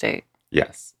by state.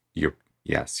 Yes, you're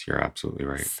absolutely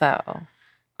right. So,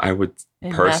 I would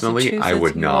personally, I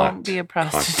would not be a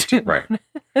prostitute. Right.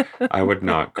 I would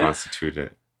not constitute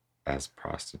it as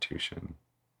prostitution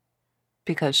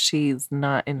because she's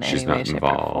not in any way, shape,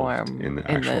 or form in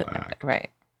the actual act. Right.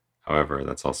 However,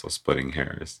 that's also splitting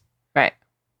hairs. Right.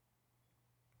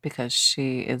 Because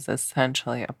she is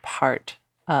essentially a part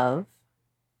of.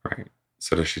 Right.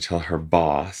 So does she tell her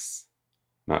boss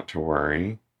not to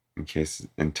worry and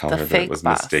tell her that it was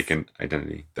mistaken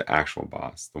identity? The actual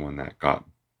boss, the one that got.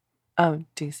 Oh,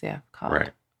 DCF called.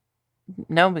 Right.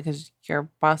 No, because your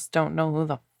boss don't know who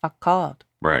the fuck called.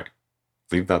 Right.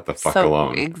 Leave that the fuck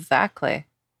alone. Exactly.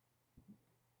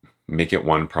 Make it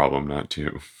one problem, not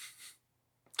two.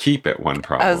 Keep it one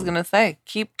problem. I was going to say,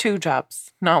 keep 2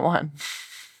 jobs, not 1.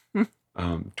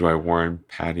 Do I warn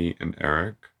Patty and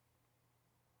Eric?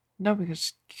 No,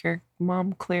 because your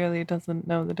mom clearly doesn't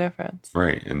know the difference.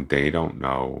 Right, and they don't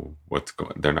know what's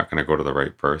going. They're not going to go to the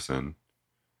right person.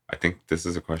 I think this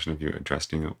is a question of you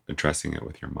addressing it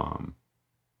with your mom.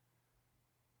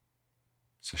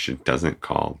 So she doesn't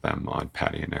call them on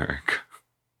Patty and Eric.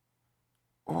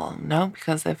 Well, no,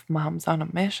 because if mom's on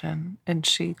a mission and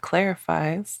she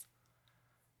clarifies,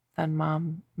 then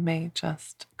mom may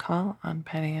just call on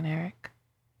Patty and Eric.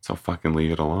 So fucking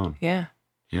leave it alone. Yeah.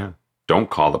 Yeah. Don't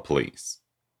call the police.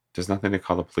 There's nothing to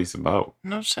call the police about.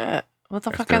 No shit. What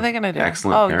the fuck are they going to do?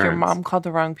 Excellent parents. Your mom called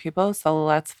the wrong people, so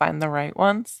let's find the right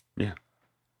ones? Yeah.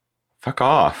 Fuck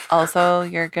off. Also,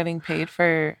 you're getting paid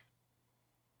for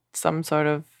some sort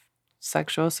of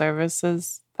sexual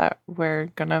services that we're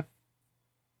going to...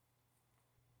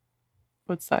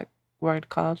 What's that word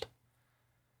called?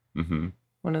 Mm-hmm.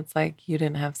 When it's like you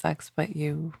didn't have sex, but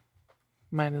you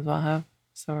might as well have.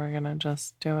 So we're going to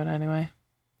just do it anyway.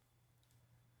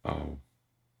 Oh.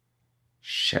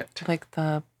 Shit. Like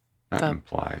the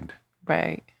implied.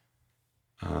 Right.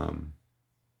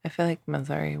 I feel like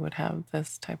Missouri would have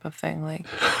this type of thing. Like,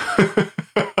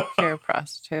 you're a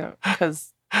prostitute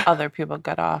because other people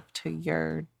got off to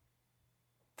your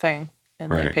thing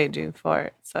and they paid you for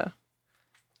it. So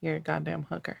you're a goddamn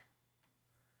hooker.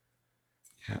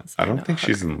 Yeah. I don't think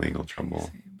she's in legal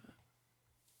trouble.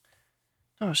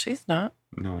 No, she's not.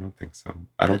 No, I don't think so.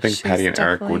 I don't think Patty and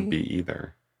Eric would be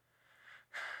either.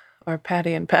 Or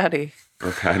Patty and Patty.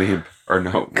 Or Patty, or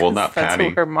no, well, not Patty. That's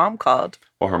who her mom called.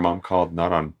 Well, her mom called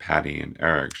not on Patty and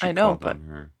Eric. She I know, called but on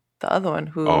her. The other one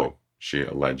who... Oh, she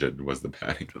alleged was the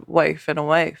Patty. Wife and a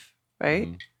wife, right?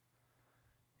 Mm-hmm.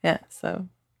 Yeah, so...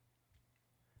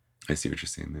 I see what you're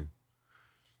saying there.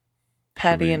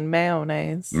 Patty and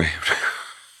mayonnaise.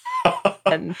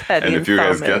 And Patty and Thomas. And if you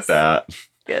guys get that.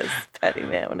 Yes, Patty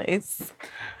mayonnaise.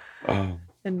 Oh.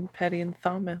 And Patty and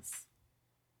Thomas.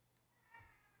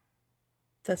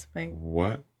 That's my...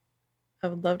 What? I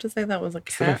would love to say that was a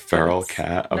cat. Is that a feral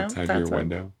cat outside your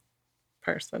window?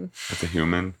 Person. That's a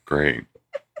human? Great.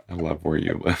 I love where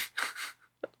you live.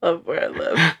 I love where I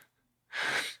live.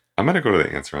 I'm going to go to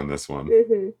the answer on this one.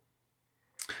 Mm-hmm.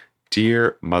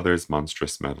 Dear Mother's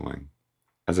Monstrous Meddling.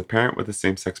 As a parent with a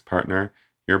same-sex partner,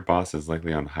 your boss is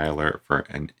likely on high alert for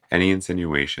any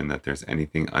insinuation that there's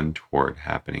anything untoward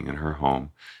happening in her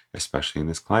home, especially in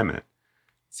this climate.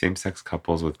 Same-sex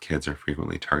couples with kids are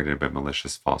frequently targeted by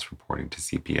malicious false reporting to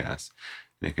CPS,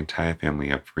 and it can tie a family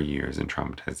up for years and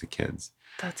traumatize the kids.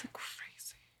 That's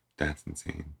crazy. That's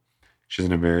insane. She's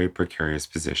in a very precarious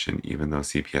position, even though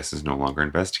CPS is no longer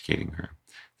investigating her.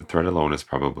 The threat alone is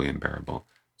probably unbearable,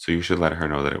 so you should let her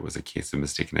know that it was a case of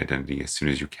mistaken identity as soon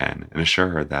as you can, and assure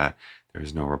her that there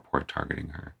is no report targeting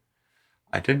her.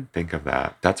 I didn't think of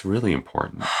that. That's really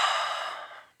important.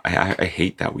 I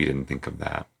hate that we didn't think of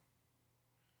that.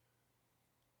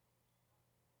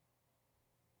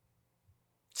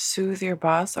 Soothe your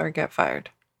boss or get fired.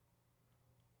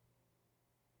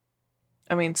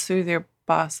 I mean, soothe your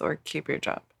boss or keep your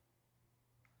job.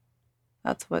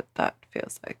 That's what that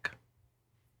feels like.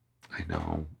 I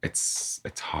know. It's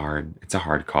hard. It's a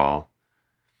hard call.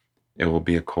 It will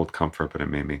be a cold comfort, but it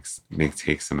may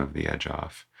take some of the edge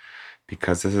off.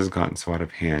 Because this has gotten so out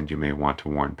of hand, you may want to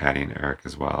warn Patty and Eric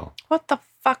as well. What the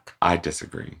fuck? I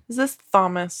disagree. Is this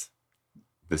Thomas?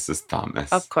 This is Thomas.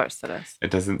 Of course it is.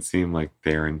 It doesn't seem like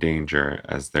they're in danger,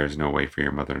 as there's no way for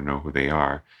your mother to know who they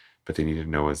are, but they need to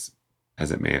know as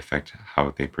it may affect how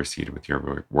they proceed with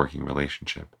your working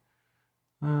relationship.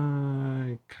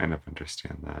 I kind of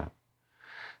understand that.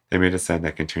 They may decide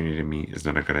that continuing to meet is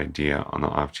not a good idea on the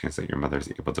off chance that your mother is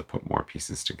able to put more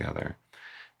pieces together.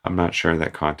 I'm not sure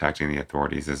that contacting the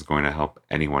authorities is going to help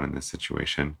anyone in this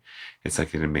situation. It's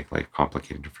likely to make life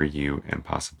complicated for you and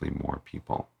possibly more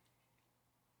people.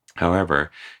 However,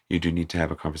 you do need to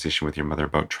have a conversation with your mother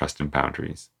about trust and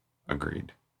boundaries.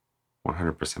 Agreed.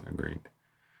 100% agreed.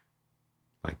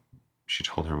 Like, she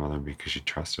told her mother because she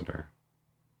trusted her.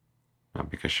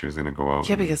 Not because she was going to go out.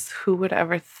 Yeah, because who would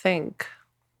ever think?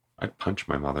 I'd punch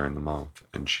my mother in the mouth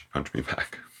and she'd punch me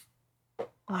back.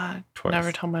 I Twice.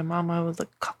 never told my mom I was a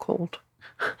cuckold.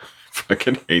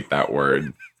 Fucking hate that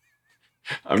word.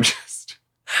 I'm just...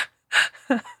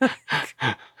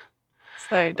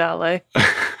 Sorry, Dolly.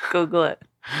 Google it.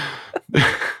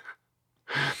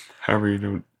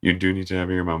 However, you do need to have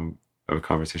a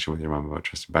conversation with your mom about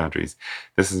trust and boundaries.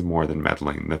 This is more than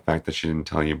meddling. The fact that she didn't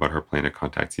tell you about her plan to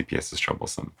contact CPS is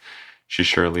troublesome. She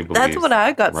surely believes... That's what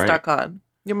I got stuck on.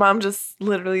 Your mom just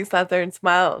literally sat there and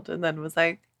smiled and then was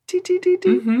like,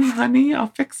 honey, I'll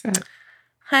fix it.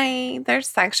 Hi, there's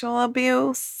sexual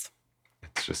abuse.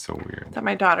 It's just so weird. That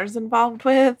my daughter's involved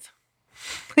with.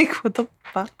 Like, what the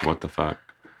fuck? What the fuck?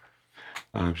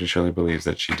 She surely believes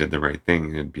that she did the right thing,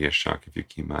 and it'd be a shock if you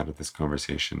came out of this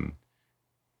conversation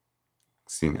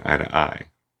seeing eye to eye.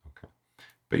 Okay.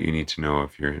 But you need to know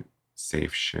if you're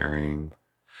safe sharing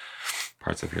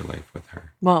parts of your life with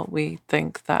her. Well, we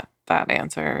think that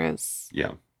answer is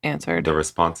answered. The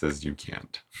response is you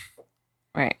can't.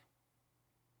 Right.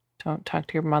 Don't talk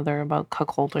to your mother about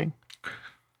cuckolding.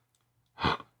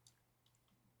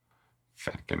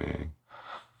 Fucking A.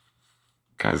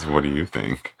 Guys, what do you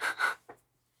think?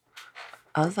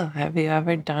 Also, have you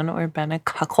ever done or been a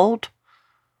cuckold?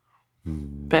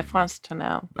 Biff wants to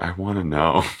know. I want to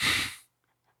know.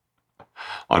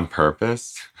 On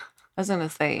purpose? I was going to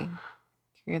say,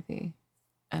 you're the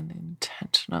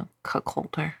unintentional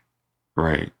cuckolder.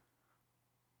 Right.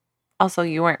 Also,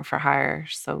 you weren't for hire,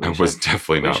 so I was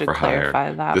definitely not for hire.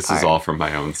 This is all for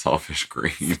my own selfish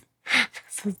greed.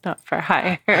 This is not for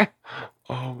hire.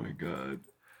 Oh my god.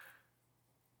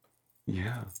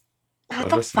 Yeah. What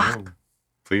the fuck? Know.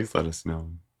 Please let us know.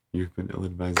 You've been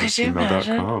ill-advised at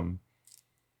gmail.com.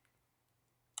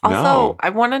 No. Also, I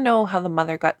want to know how the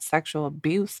mother got sexual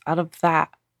abuse out of that.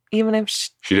 Even if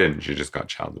she didn't. She just got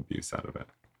child abuse out of it.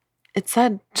 It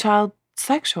said child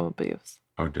sexual abuse.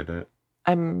 Oh, did it?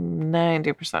 I'm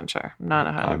 90% sure. I'm not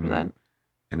 100%.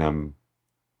 And I'm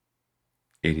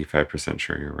 85%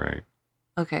 sure you're right.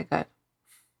 Okay, good.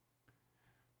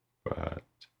 But...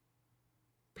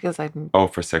 because I'm... Oh,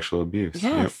 for sexual abuse.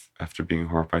 Yes. Yep. After being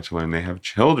horrified to learn they have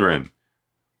children.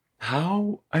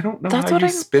 How? I don't know That's how you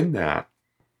spin that.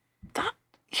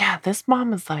 Yeah, this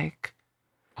mom is like...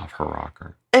 off her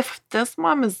rocker. If this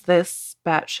mom is this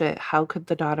batshit, how could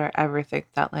the daughter ever think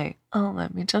that, like, oh,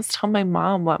 let me just tell my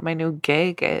mom what my new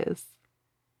gig is?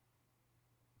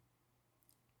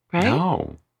 Right?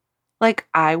 No. Like,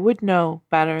 I would know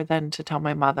better than to tell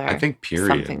my mother. I think, period.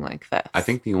 Something like this. I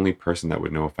think the only person that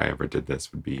would know if I ever did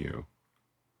this would be you.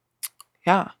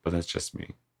 Yeah. But that's just me.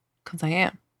 Because I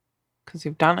am. Because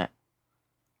you've done it.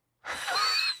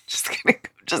 Just kidding.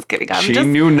 Just kidding. She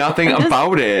knew nothing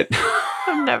about it.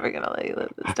 I'm never going to let you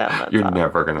live this down. You're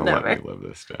never going to let me live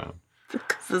this down.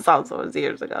 Because this also was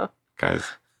years ago. Guys,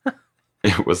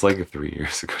 it was like 3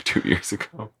 years ago, 2 years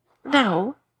ago.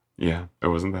 No. Yeah, it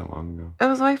wasn't that long ago. It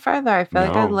was way further. I feel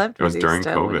like I lived with you. It was during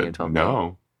COVID. When you told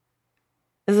me.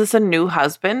 Is this a new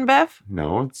husband, Biff?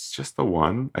 No, it's just the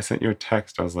one. I sent you a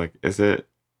text. I was like, is it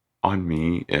on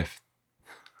me if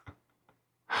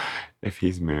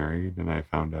he's married and I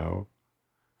found out?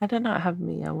 I did not have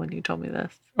Mia when you told me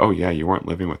this. Oh, yeah, you weren't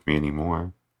living with me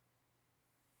anymore.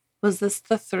 Was this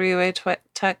the three-way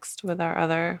text with our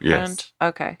other friend? Yes.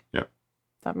 Okay. Yep.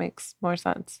 That makes more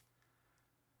sense.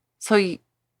 So,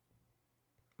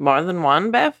 more than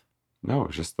one, Biff? No, it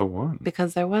was just the one.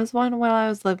 Because there was one while I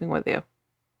was living with you.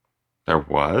 There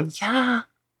was? Yeah.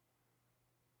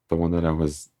 The one that I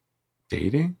was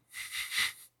dating?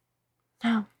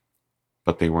 No.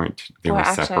 But they were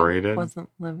separated? I wasn't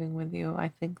living with you.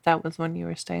 I think that was when you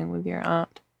were staying with your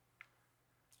aunt.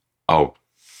 Oh,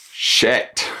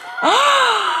 shit.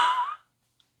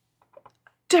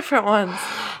 Different ones.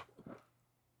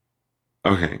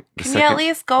 Okay. Can you at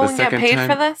least go and get paid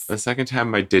for this? The second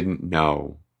time I didn't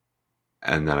know.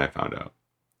 And then I found out.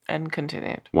 And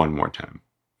continued. One more time.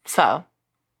 So.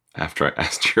 After I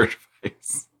asked your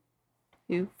advice.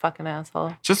 You fucking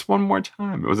asshole. Just one more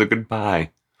time. It was a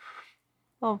goodbye.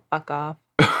 Oh, fuck off.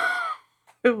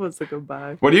 It was a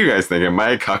goodbye. What do you guys think? Am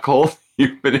I a cuckold?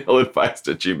 You've been ill-advised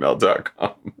at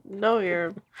gmail.com. No, you're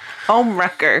a home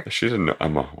wrecker. She didn't know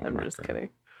I'm a home wrecker. I'm just kidding.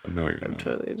 No, you're I'm not.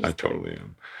 totally just I kidding. totally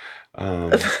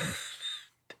am.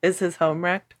 Is his home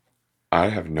wrecked? I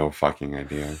have no fucking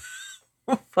idea.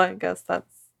 Well, I guess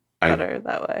that's better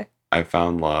that way. I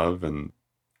found love and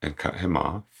cut him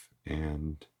off,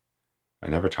 and I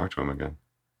never talked to him again.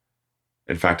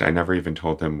 In fact, I never even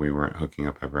told him we weren't hooking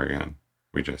up ever again.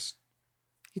 We just...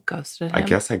 You ghosted him? I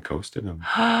guess I ghosted him.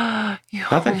 You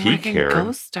Not that he cared.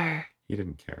 Ghoster. He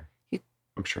didn't care.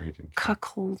 I'm sure he didn't care.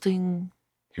 Cuckolding.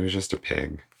 He was just a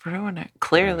pig. Ruin it.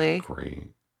 Clearly. Great.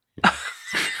 Yeah.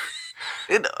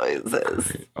 It always is.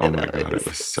 Great. Oh my God, it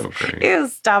was so great. You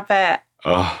stop it.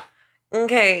 Oh.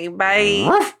 Okay,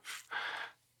 bye.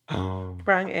 Oh.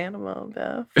 Wrong animal,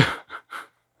 Biff.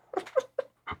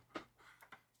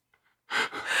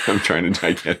 I'm trying to,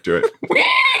 I can't do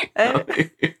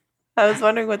it. I was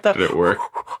wondering what the... Did it work?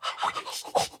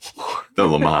 The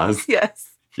Lamaze?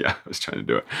 Yes. Yeah, I was trying to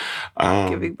do it.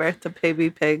 Giving birth to baby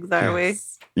pigs, are we?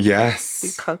 Yes. You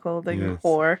cuckolding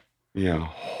whore. Yeah,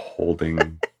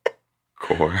 holding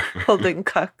core. Holding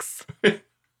cucks.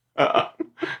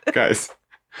 Guys,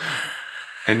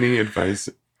 any advice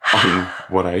on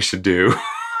what I should do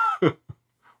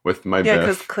with my Yeah,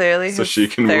 because clearly so his she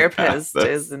can therapist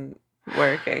isn't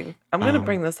working. I'm going to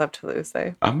bring this up to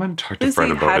Lucy. I'm going to talk to Lucy,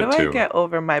 Fred about it too. How do I get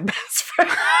over my best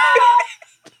friend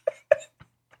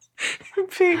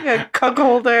being a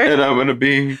cuckolder? And I'm going to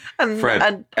be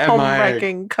Fred. A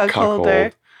home-wrecking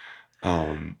cuckolder.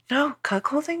 No,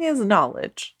 cuckolding is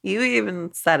knowledge. You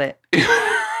even said it.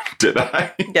 Did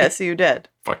I? Yes, you did.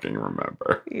 Fucking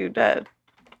remember. You did.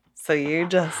 So you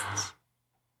just...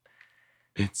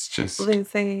 It's just...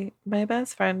 Lucy, my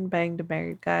best friend banged a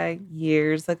married guy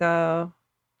years ago.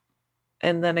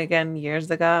 And then again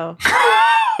years ago.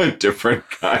 A different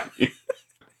guy.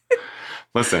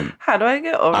 Listen. How do I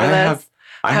get over this?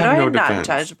 How do I not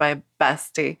judge my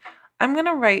bestie? I'm going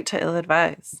to write to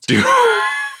ill-advised.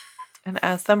 And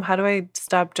ask them, how do I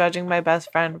stop judging my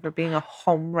best friend for being a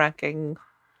home wrecker?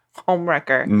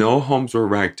 No homes were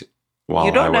wrecked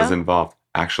while I was involved.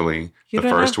 Actually, the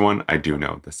first one I do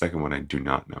know. The second one I do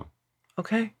not know.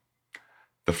 Okay.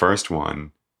 The first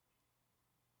one,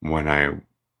 when it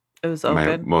was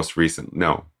open.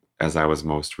 As I was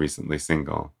most recently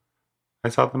single, I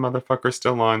saw the motherfucker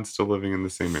still living in the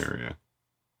same area.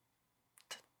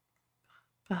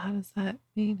 But how does that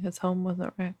mean his home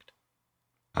wasn't wrecked?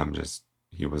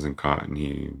 He wasn't caught,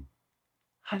 and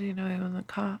How do you know he wasn't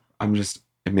caught?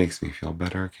 It makes me feel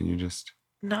better. Can you just...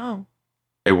 No.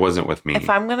 It wasn't with me. If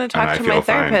I'm going to talk to my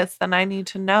therapist, then I need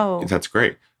to know. That's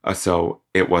great. So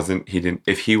it wasn't,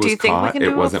 if he was caught,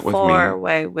 it wasn't with me. Do you think we can do a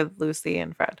four-way with Lucy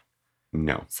and Fred?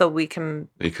 No. So we can...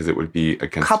 Because it would be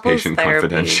against patient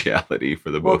confidentiality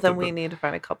for the both of them. Well, then we need to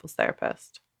find a couples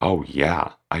therapist. Oh,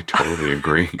 yeah. I totally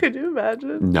agree. Could you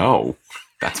imagine? No.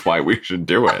 That's why we should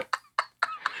do it.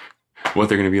 What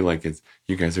they're going to be like is,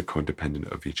 you guys are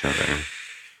codependent of each other.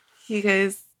 You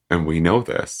guys... And we know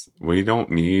this. We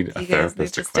don't need a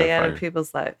therapist to stay out of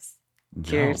people's lives. No.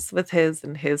 Yours with his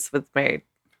and his with married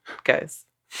guys.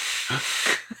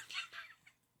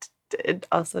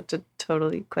 Also, to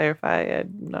totally clarify,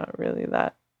 I'm not really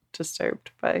that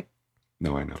disturbed by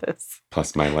No, I know. this.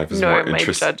 Plus, my life is more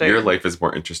interesting. Your life is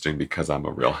more interesting because I'm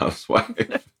a real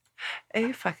housewife. Are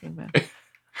you fucking man?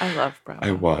 I love Bravo.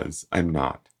 I was. I'm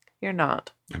not. You're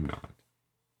not. I'm not.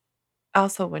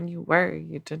 Also, when you were,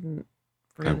 you didn't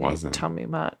really tell me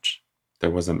much. There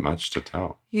wasn't much to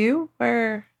tell. You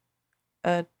were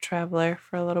a traveler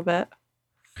for a little bit.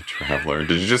 A traveler?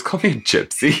 Did you just call me a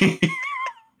gypsy?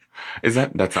 That's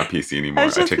not PC anymore. I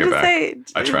take it back.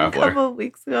 A traveler. A couple of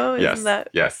weeks ago.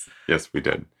 Yes, we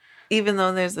did. Even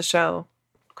though there's a show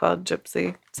called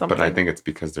Gypsy something. But I think it's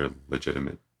because they're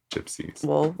legitimate gypsies.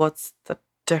 Well, what's the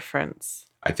difference?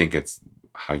 I think it's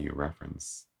how you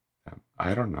reference them.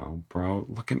 I don't know, bro.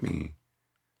 Look at me.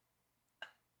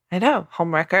 I know.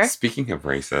 Homewrecker. Speaking of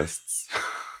racists,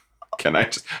 can I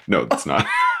just... No, it's not.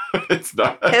 It's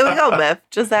not. Here we go, Biff.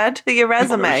 Just add to your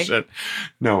resume. Oh, shit.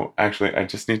 No, actually, I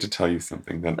just need to tell you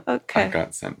something that I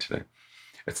got sent today.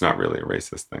 It's not really a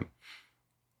racist thing.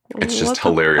 It's just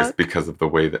hilarious because of the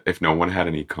way that if no one had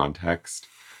any context,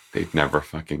 they'd never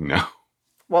fucking know.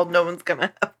 Well, no one's going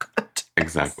to have context.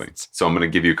 Exactly. So I'm going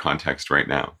to give you context right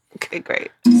now. Okay,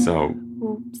 great. So,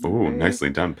 nicely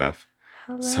done, Beth.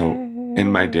 Hello. So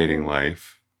in my dating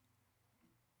life,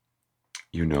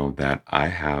 you know that I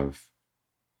have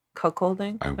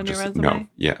cuckolding on your resume? No,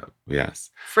 yeah, yes.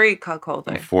 Free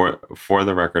cuckolding. For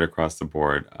the record across the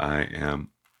board, I am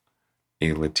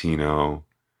a Latino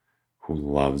who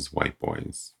loves white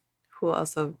boys. Who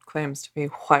also claims to be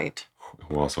white.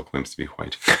 Who also claims to be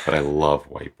white. But I love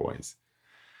white boys.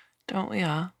 Don't we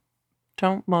all?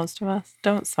 Don't most of us?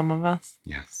 Don't some of us?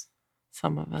 Yes.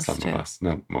 Some of us Some too. of us,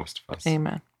 not most of us.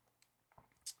 Amen.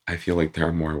 I feel like there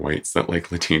are more whites that like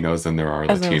Latinos than there are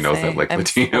Latinos that like I'm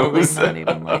Latinos. I'm not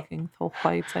even liking the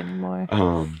whites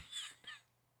anymore.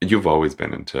 You've always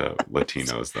been into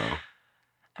Latinos, though.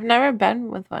 I've never been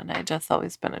with one. I just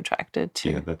always been attracted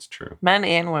to. Yeah, that's true. Men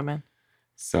and women.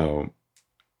 So.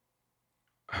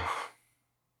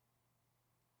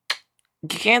 You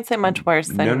can't say much worse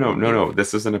than No.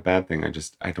 This isn't a bad thing.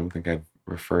 I don't think I've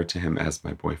referred to him as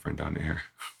my boyfriend on air.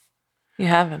 You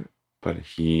haven't. But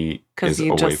he is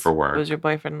away for work. Was your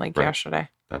boyfriend yesterday?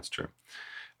 That's true.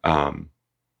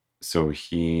 So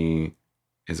he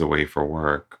is away for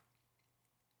work,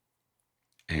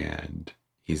 and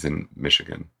he's in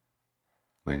Michigan,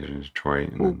 landed in Detroit,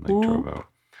 and then drove out.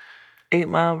 8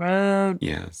 Mile Road.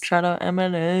 Yes. Shout out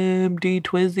Eminem, D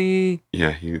Twizzy.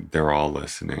 Yeah, they're all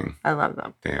listening. I love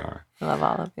them. They are. I love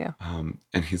all of you.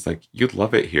 And he's like, "You'd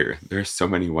love it here. There's so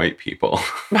many white people."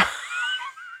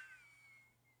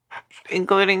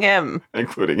 Including him.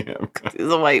 Including him. He's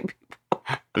a white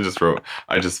people.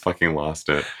 I just fucking lost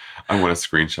it. I want to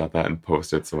screenshot that and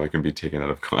post it so I can be taken out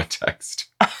of context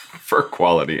for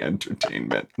quality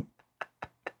entertainment.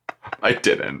 I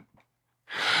didn't.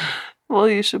 Well,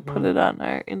 you should put it on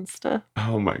our Insta.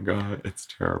 Oh my God, it's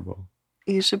terrible.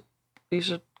 You should,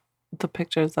 the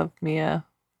pictures of Mia,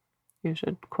 you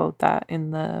should quote that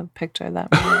in the picture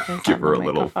that Mia is Give on her the a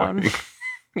little microphone. fucking...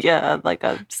 Yeah, like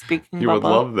a speaking You bubble. would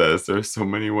love this. There's so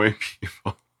many white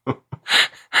people.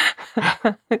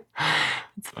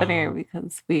 It's funnier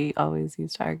because we always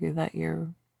used to argue that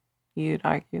you'd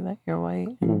argue that you're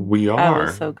white. We are. I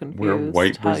was so confused. We're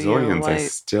white Brazilians. I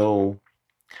still...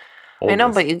 I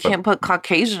know, but you can't put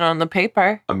Caucasian on the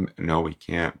paper. No, we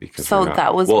can't because so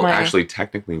that was actually,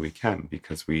 technically, we can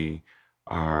because we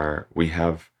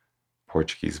have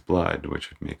Portuguese blood,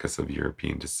 which would make us of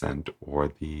European descent, or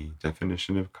the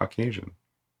definition of Caucasian.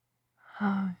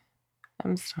 Oh,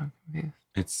 I'm so confused.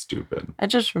 It's stupid. I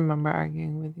just remember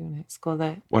arguing with you in high school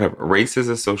that whatever. Race is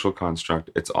a social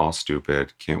construct. It's all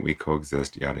stupid. Can't we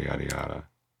coexist? Yada yada yada.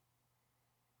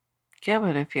 Yeah,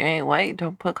 but if you ain't white,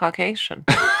 don't put Caucasian.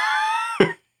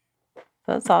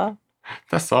 That's all.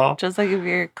 That's all. Just like if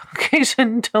you're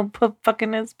Caucasian, don't put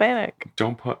fucking Hispanic.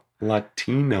 Don't put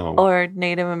Latino. Or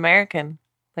Native American.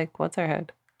 Like, what's her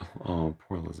head? Oh,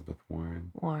 poor Elizabeth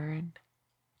Warren.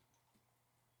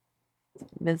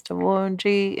 Mr. Warren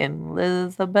G. and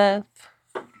Elizabeth.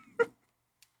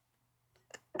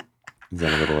 Is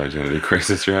that a little identity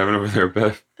crisis you're having over there,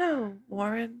 Beth? No,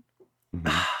 Warren.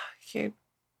 Mm-hmm.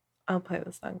 I'll play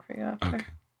the song for you after. Okay,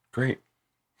 great.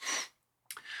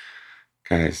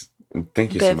 Guys,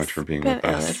 thank you so much for being with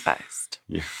us. Ill-advised.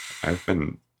 Yeah, I've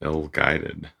been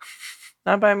ill-guided.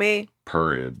 Not by me.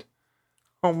 Purred.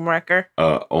 Homewrecker.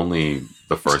 Only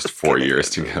the first 4 years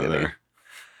together.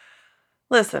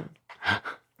 Listen,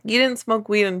 you didn't smoke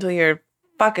weed until you're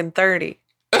fucking 30.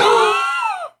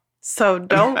 So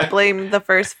don't blame the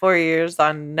first 4 years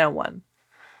on no one.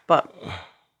 But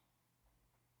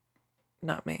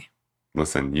not me.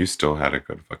 Listen, you still had a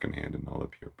good fucking hand in all the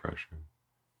peer pressure.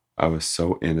 I was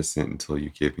so innocent until you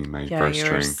gave me my first drink. Yeah,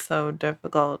 you were so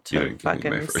difficult to you didn't fucking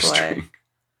give me my first slay. Drink.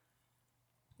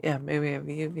 Yeah, maybe a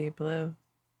UV blue.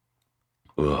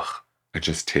 Ugh. I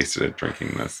just tasted it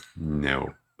drinking this.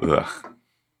 No. Ugh.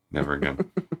 Never again.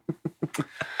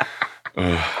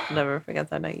 Never forget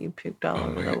that night you puked all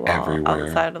over the wall. Everywhere.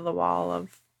 Outside of the wall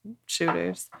of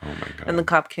Shooters. Oh my God. And the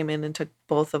cop came in and took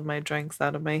both of my drinks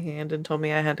out of my hand and told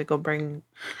me I had to go bring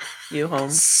you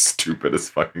home.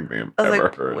 Stupidest fucking thing I've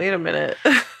ever heard. Wait a minute.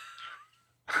 Can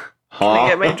I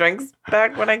get my drinks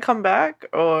back when I come back?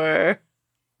 Or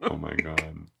oh my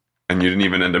God. And you didn't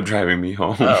even end up driving me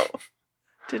home. Oh.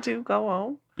 Did you go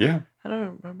home? Yeah. I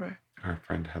don't remember. Our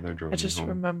friend Heather drove me home. I just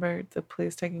remember the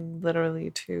police taking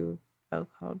literally 2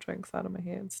 alcohol drinks out of my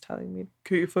hands, telling me,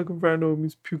 "Get your fucking friend home.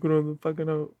 He's puking on the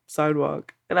fucking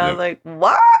sidewalk." And I was like,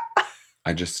 "What?"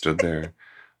 I just stood there.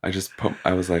 I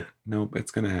was like, "Nope,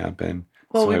 it's gonna happen."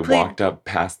 Well, so I walked up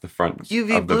past the front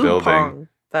UV of the blue building, pong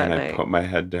that and night. I put my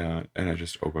head down, and I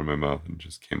just opened my mouth and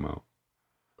just came out.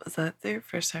 Was that your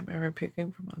first time ever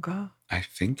puking from alcohol? I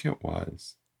think it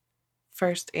was.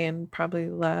 First and probably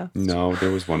last. No,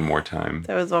 there was one more time.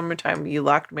 There was one more time you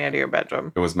locked me out of your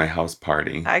bedroom. It was my house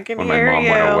party. I can when hear my mom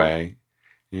you. went away,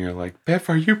 And you're like, Biff,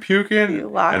 are you puking? You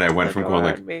locked and I went the from door going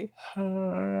on like, me.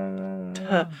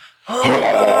 to,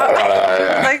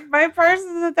 Like, my purse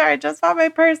isn't there. I just found my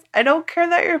purse. I don't care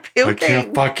that you're puking. I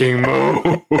can't fucking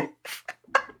move.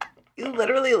 You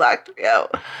literally locked me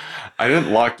out. I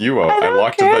didn't lock you out. I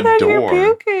locked care the that door.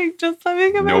 You're puking. Just let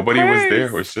me get Nobody my was purse. there.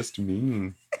 It was just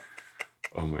me.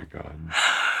 Oh my God.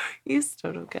 You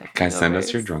still don't get. Guys, send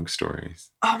us your drunk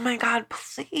stories. Oh my God,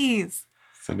 please.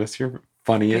 Send us your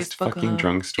funniest Facebook fucking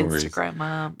drunk stories.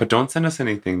 Instagram. But don't send us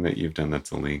anything that you've done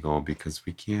that's illegal because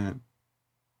we can't.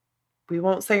 We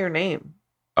won't say your name.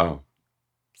 Oh.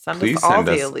 Send us all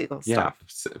the illegal stuff.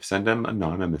 Send them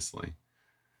anonymously.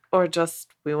 Or just,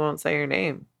 we won't say your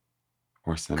name.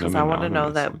 Or send them anonymously. Because I want to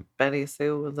know that Betty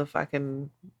Sue was a fucking...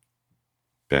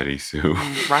 Betty Sue.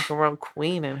 Rock and roll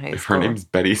queen in high school. If her name's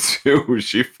Betty Sue,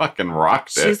 she fucking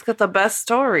rocked it. She's got the best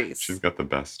stories. She's got the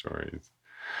best stories.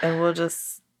 And we'll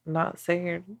just not say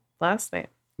your last name.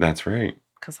 That's right.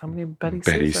 Because how many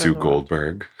Betty Sue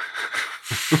Goldberg.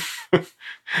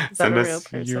 Send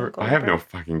us your... I have no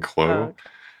fucking clue. Oh, okay.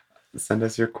 Send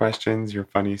us your questions, your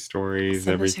funny stories,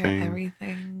 everything.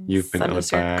 Everything. You've been ill-advised.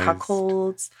 Send us your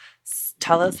cuckolds.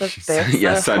 Tell us if BiFFs.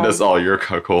 Yeah, send us all your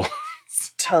cuckolds.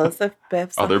 Tell us if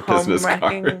BiFFs other business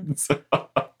cards.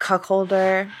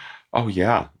 Cuckolder. Oh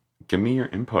yeah, give me your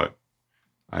input.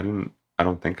 I don't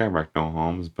think I wrecked no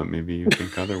homes, but maybe you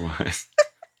think otherwise.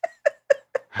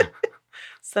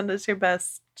 Send us your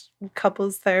best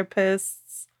couples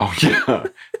therapists. Oh yeah,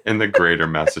 in the greater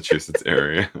Massachusetts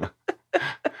area.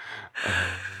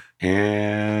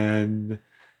 And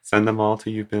send them all to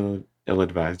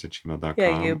you'veilladvised@gmail.com.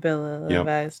 Yeah, you've been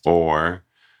ill-advised. Yep. Or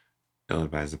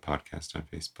ill-advised the podcast on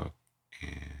Facebook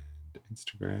and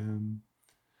Instagram.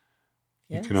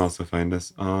 Yes. You can also find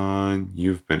us on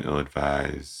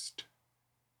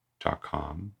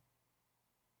you'vebeenill-advised.com.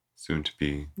 Soon to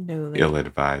be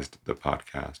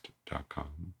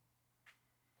illadvisedthepodcast.com.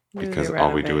 Because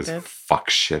all we do is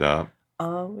fuck shit up.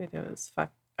 All we do is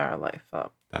fuck our life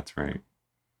up. That's right.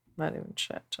 Not even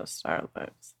shit, just our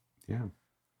lives. Yeah.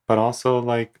 But also,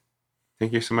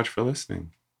 thank you so much for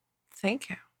listening. Thank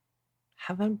you.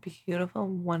 Have a beautiful,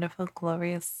 wonderful,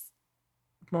 glorious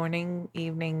morning,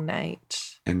 evening,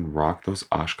 night. And rock those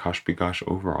Oshkosh Bigosh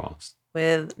overalls.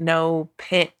 With no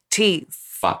panties.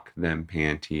 Fuck them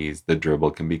panties. The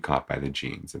dribble can be caught by the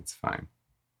jeans. It's fine.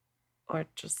 Or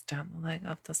just down the leg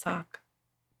of the sock.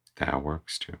 That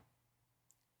works too.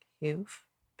 You've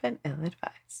been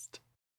ill-advised.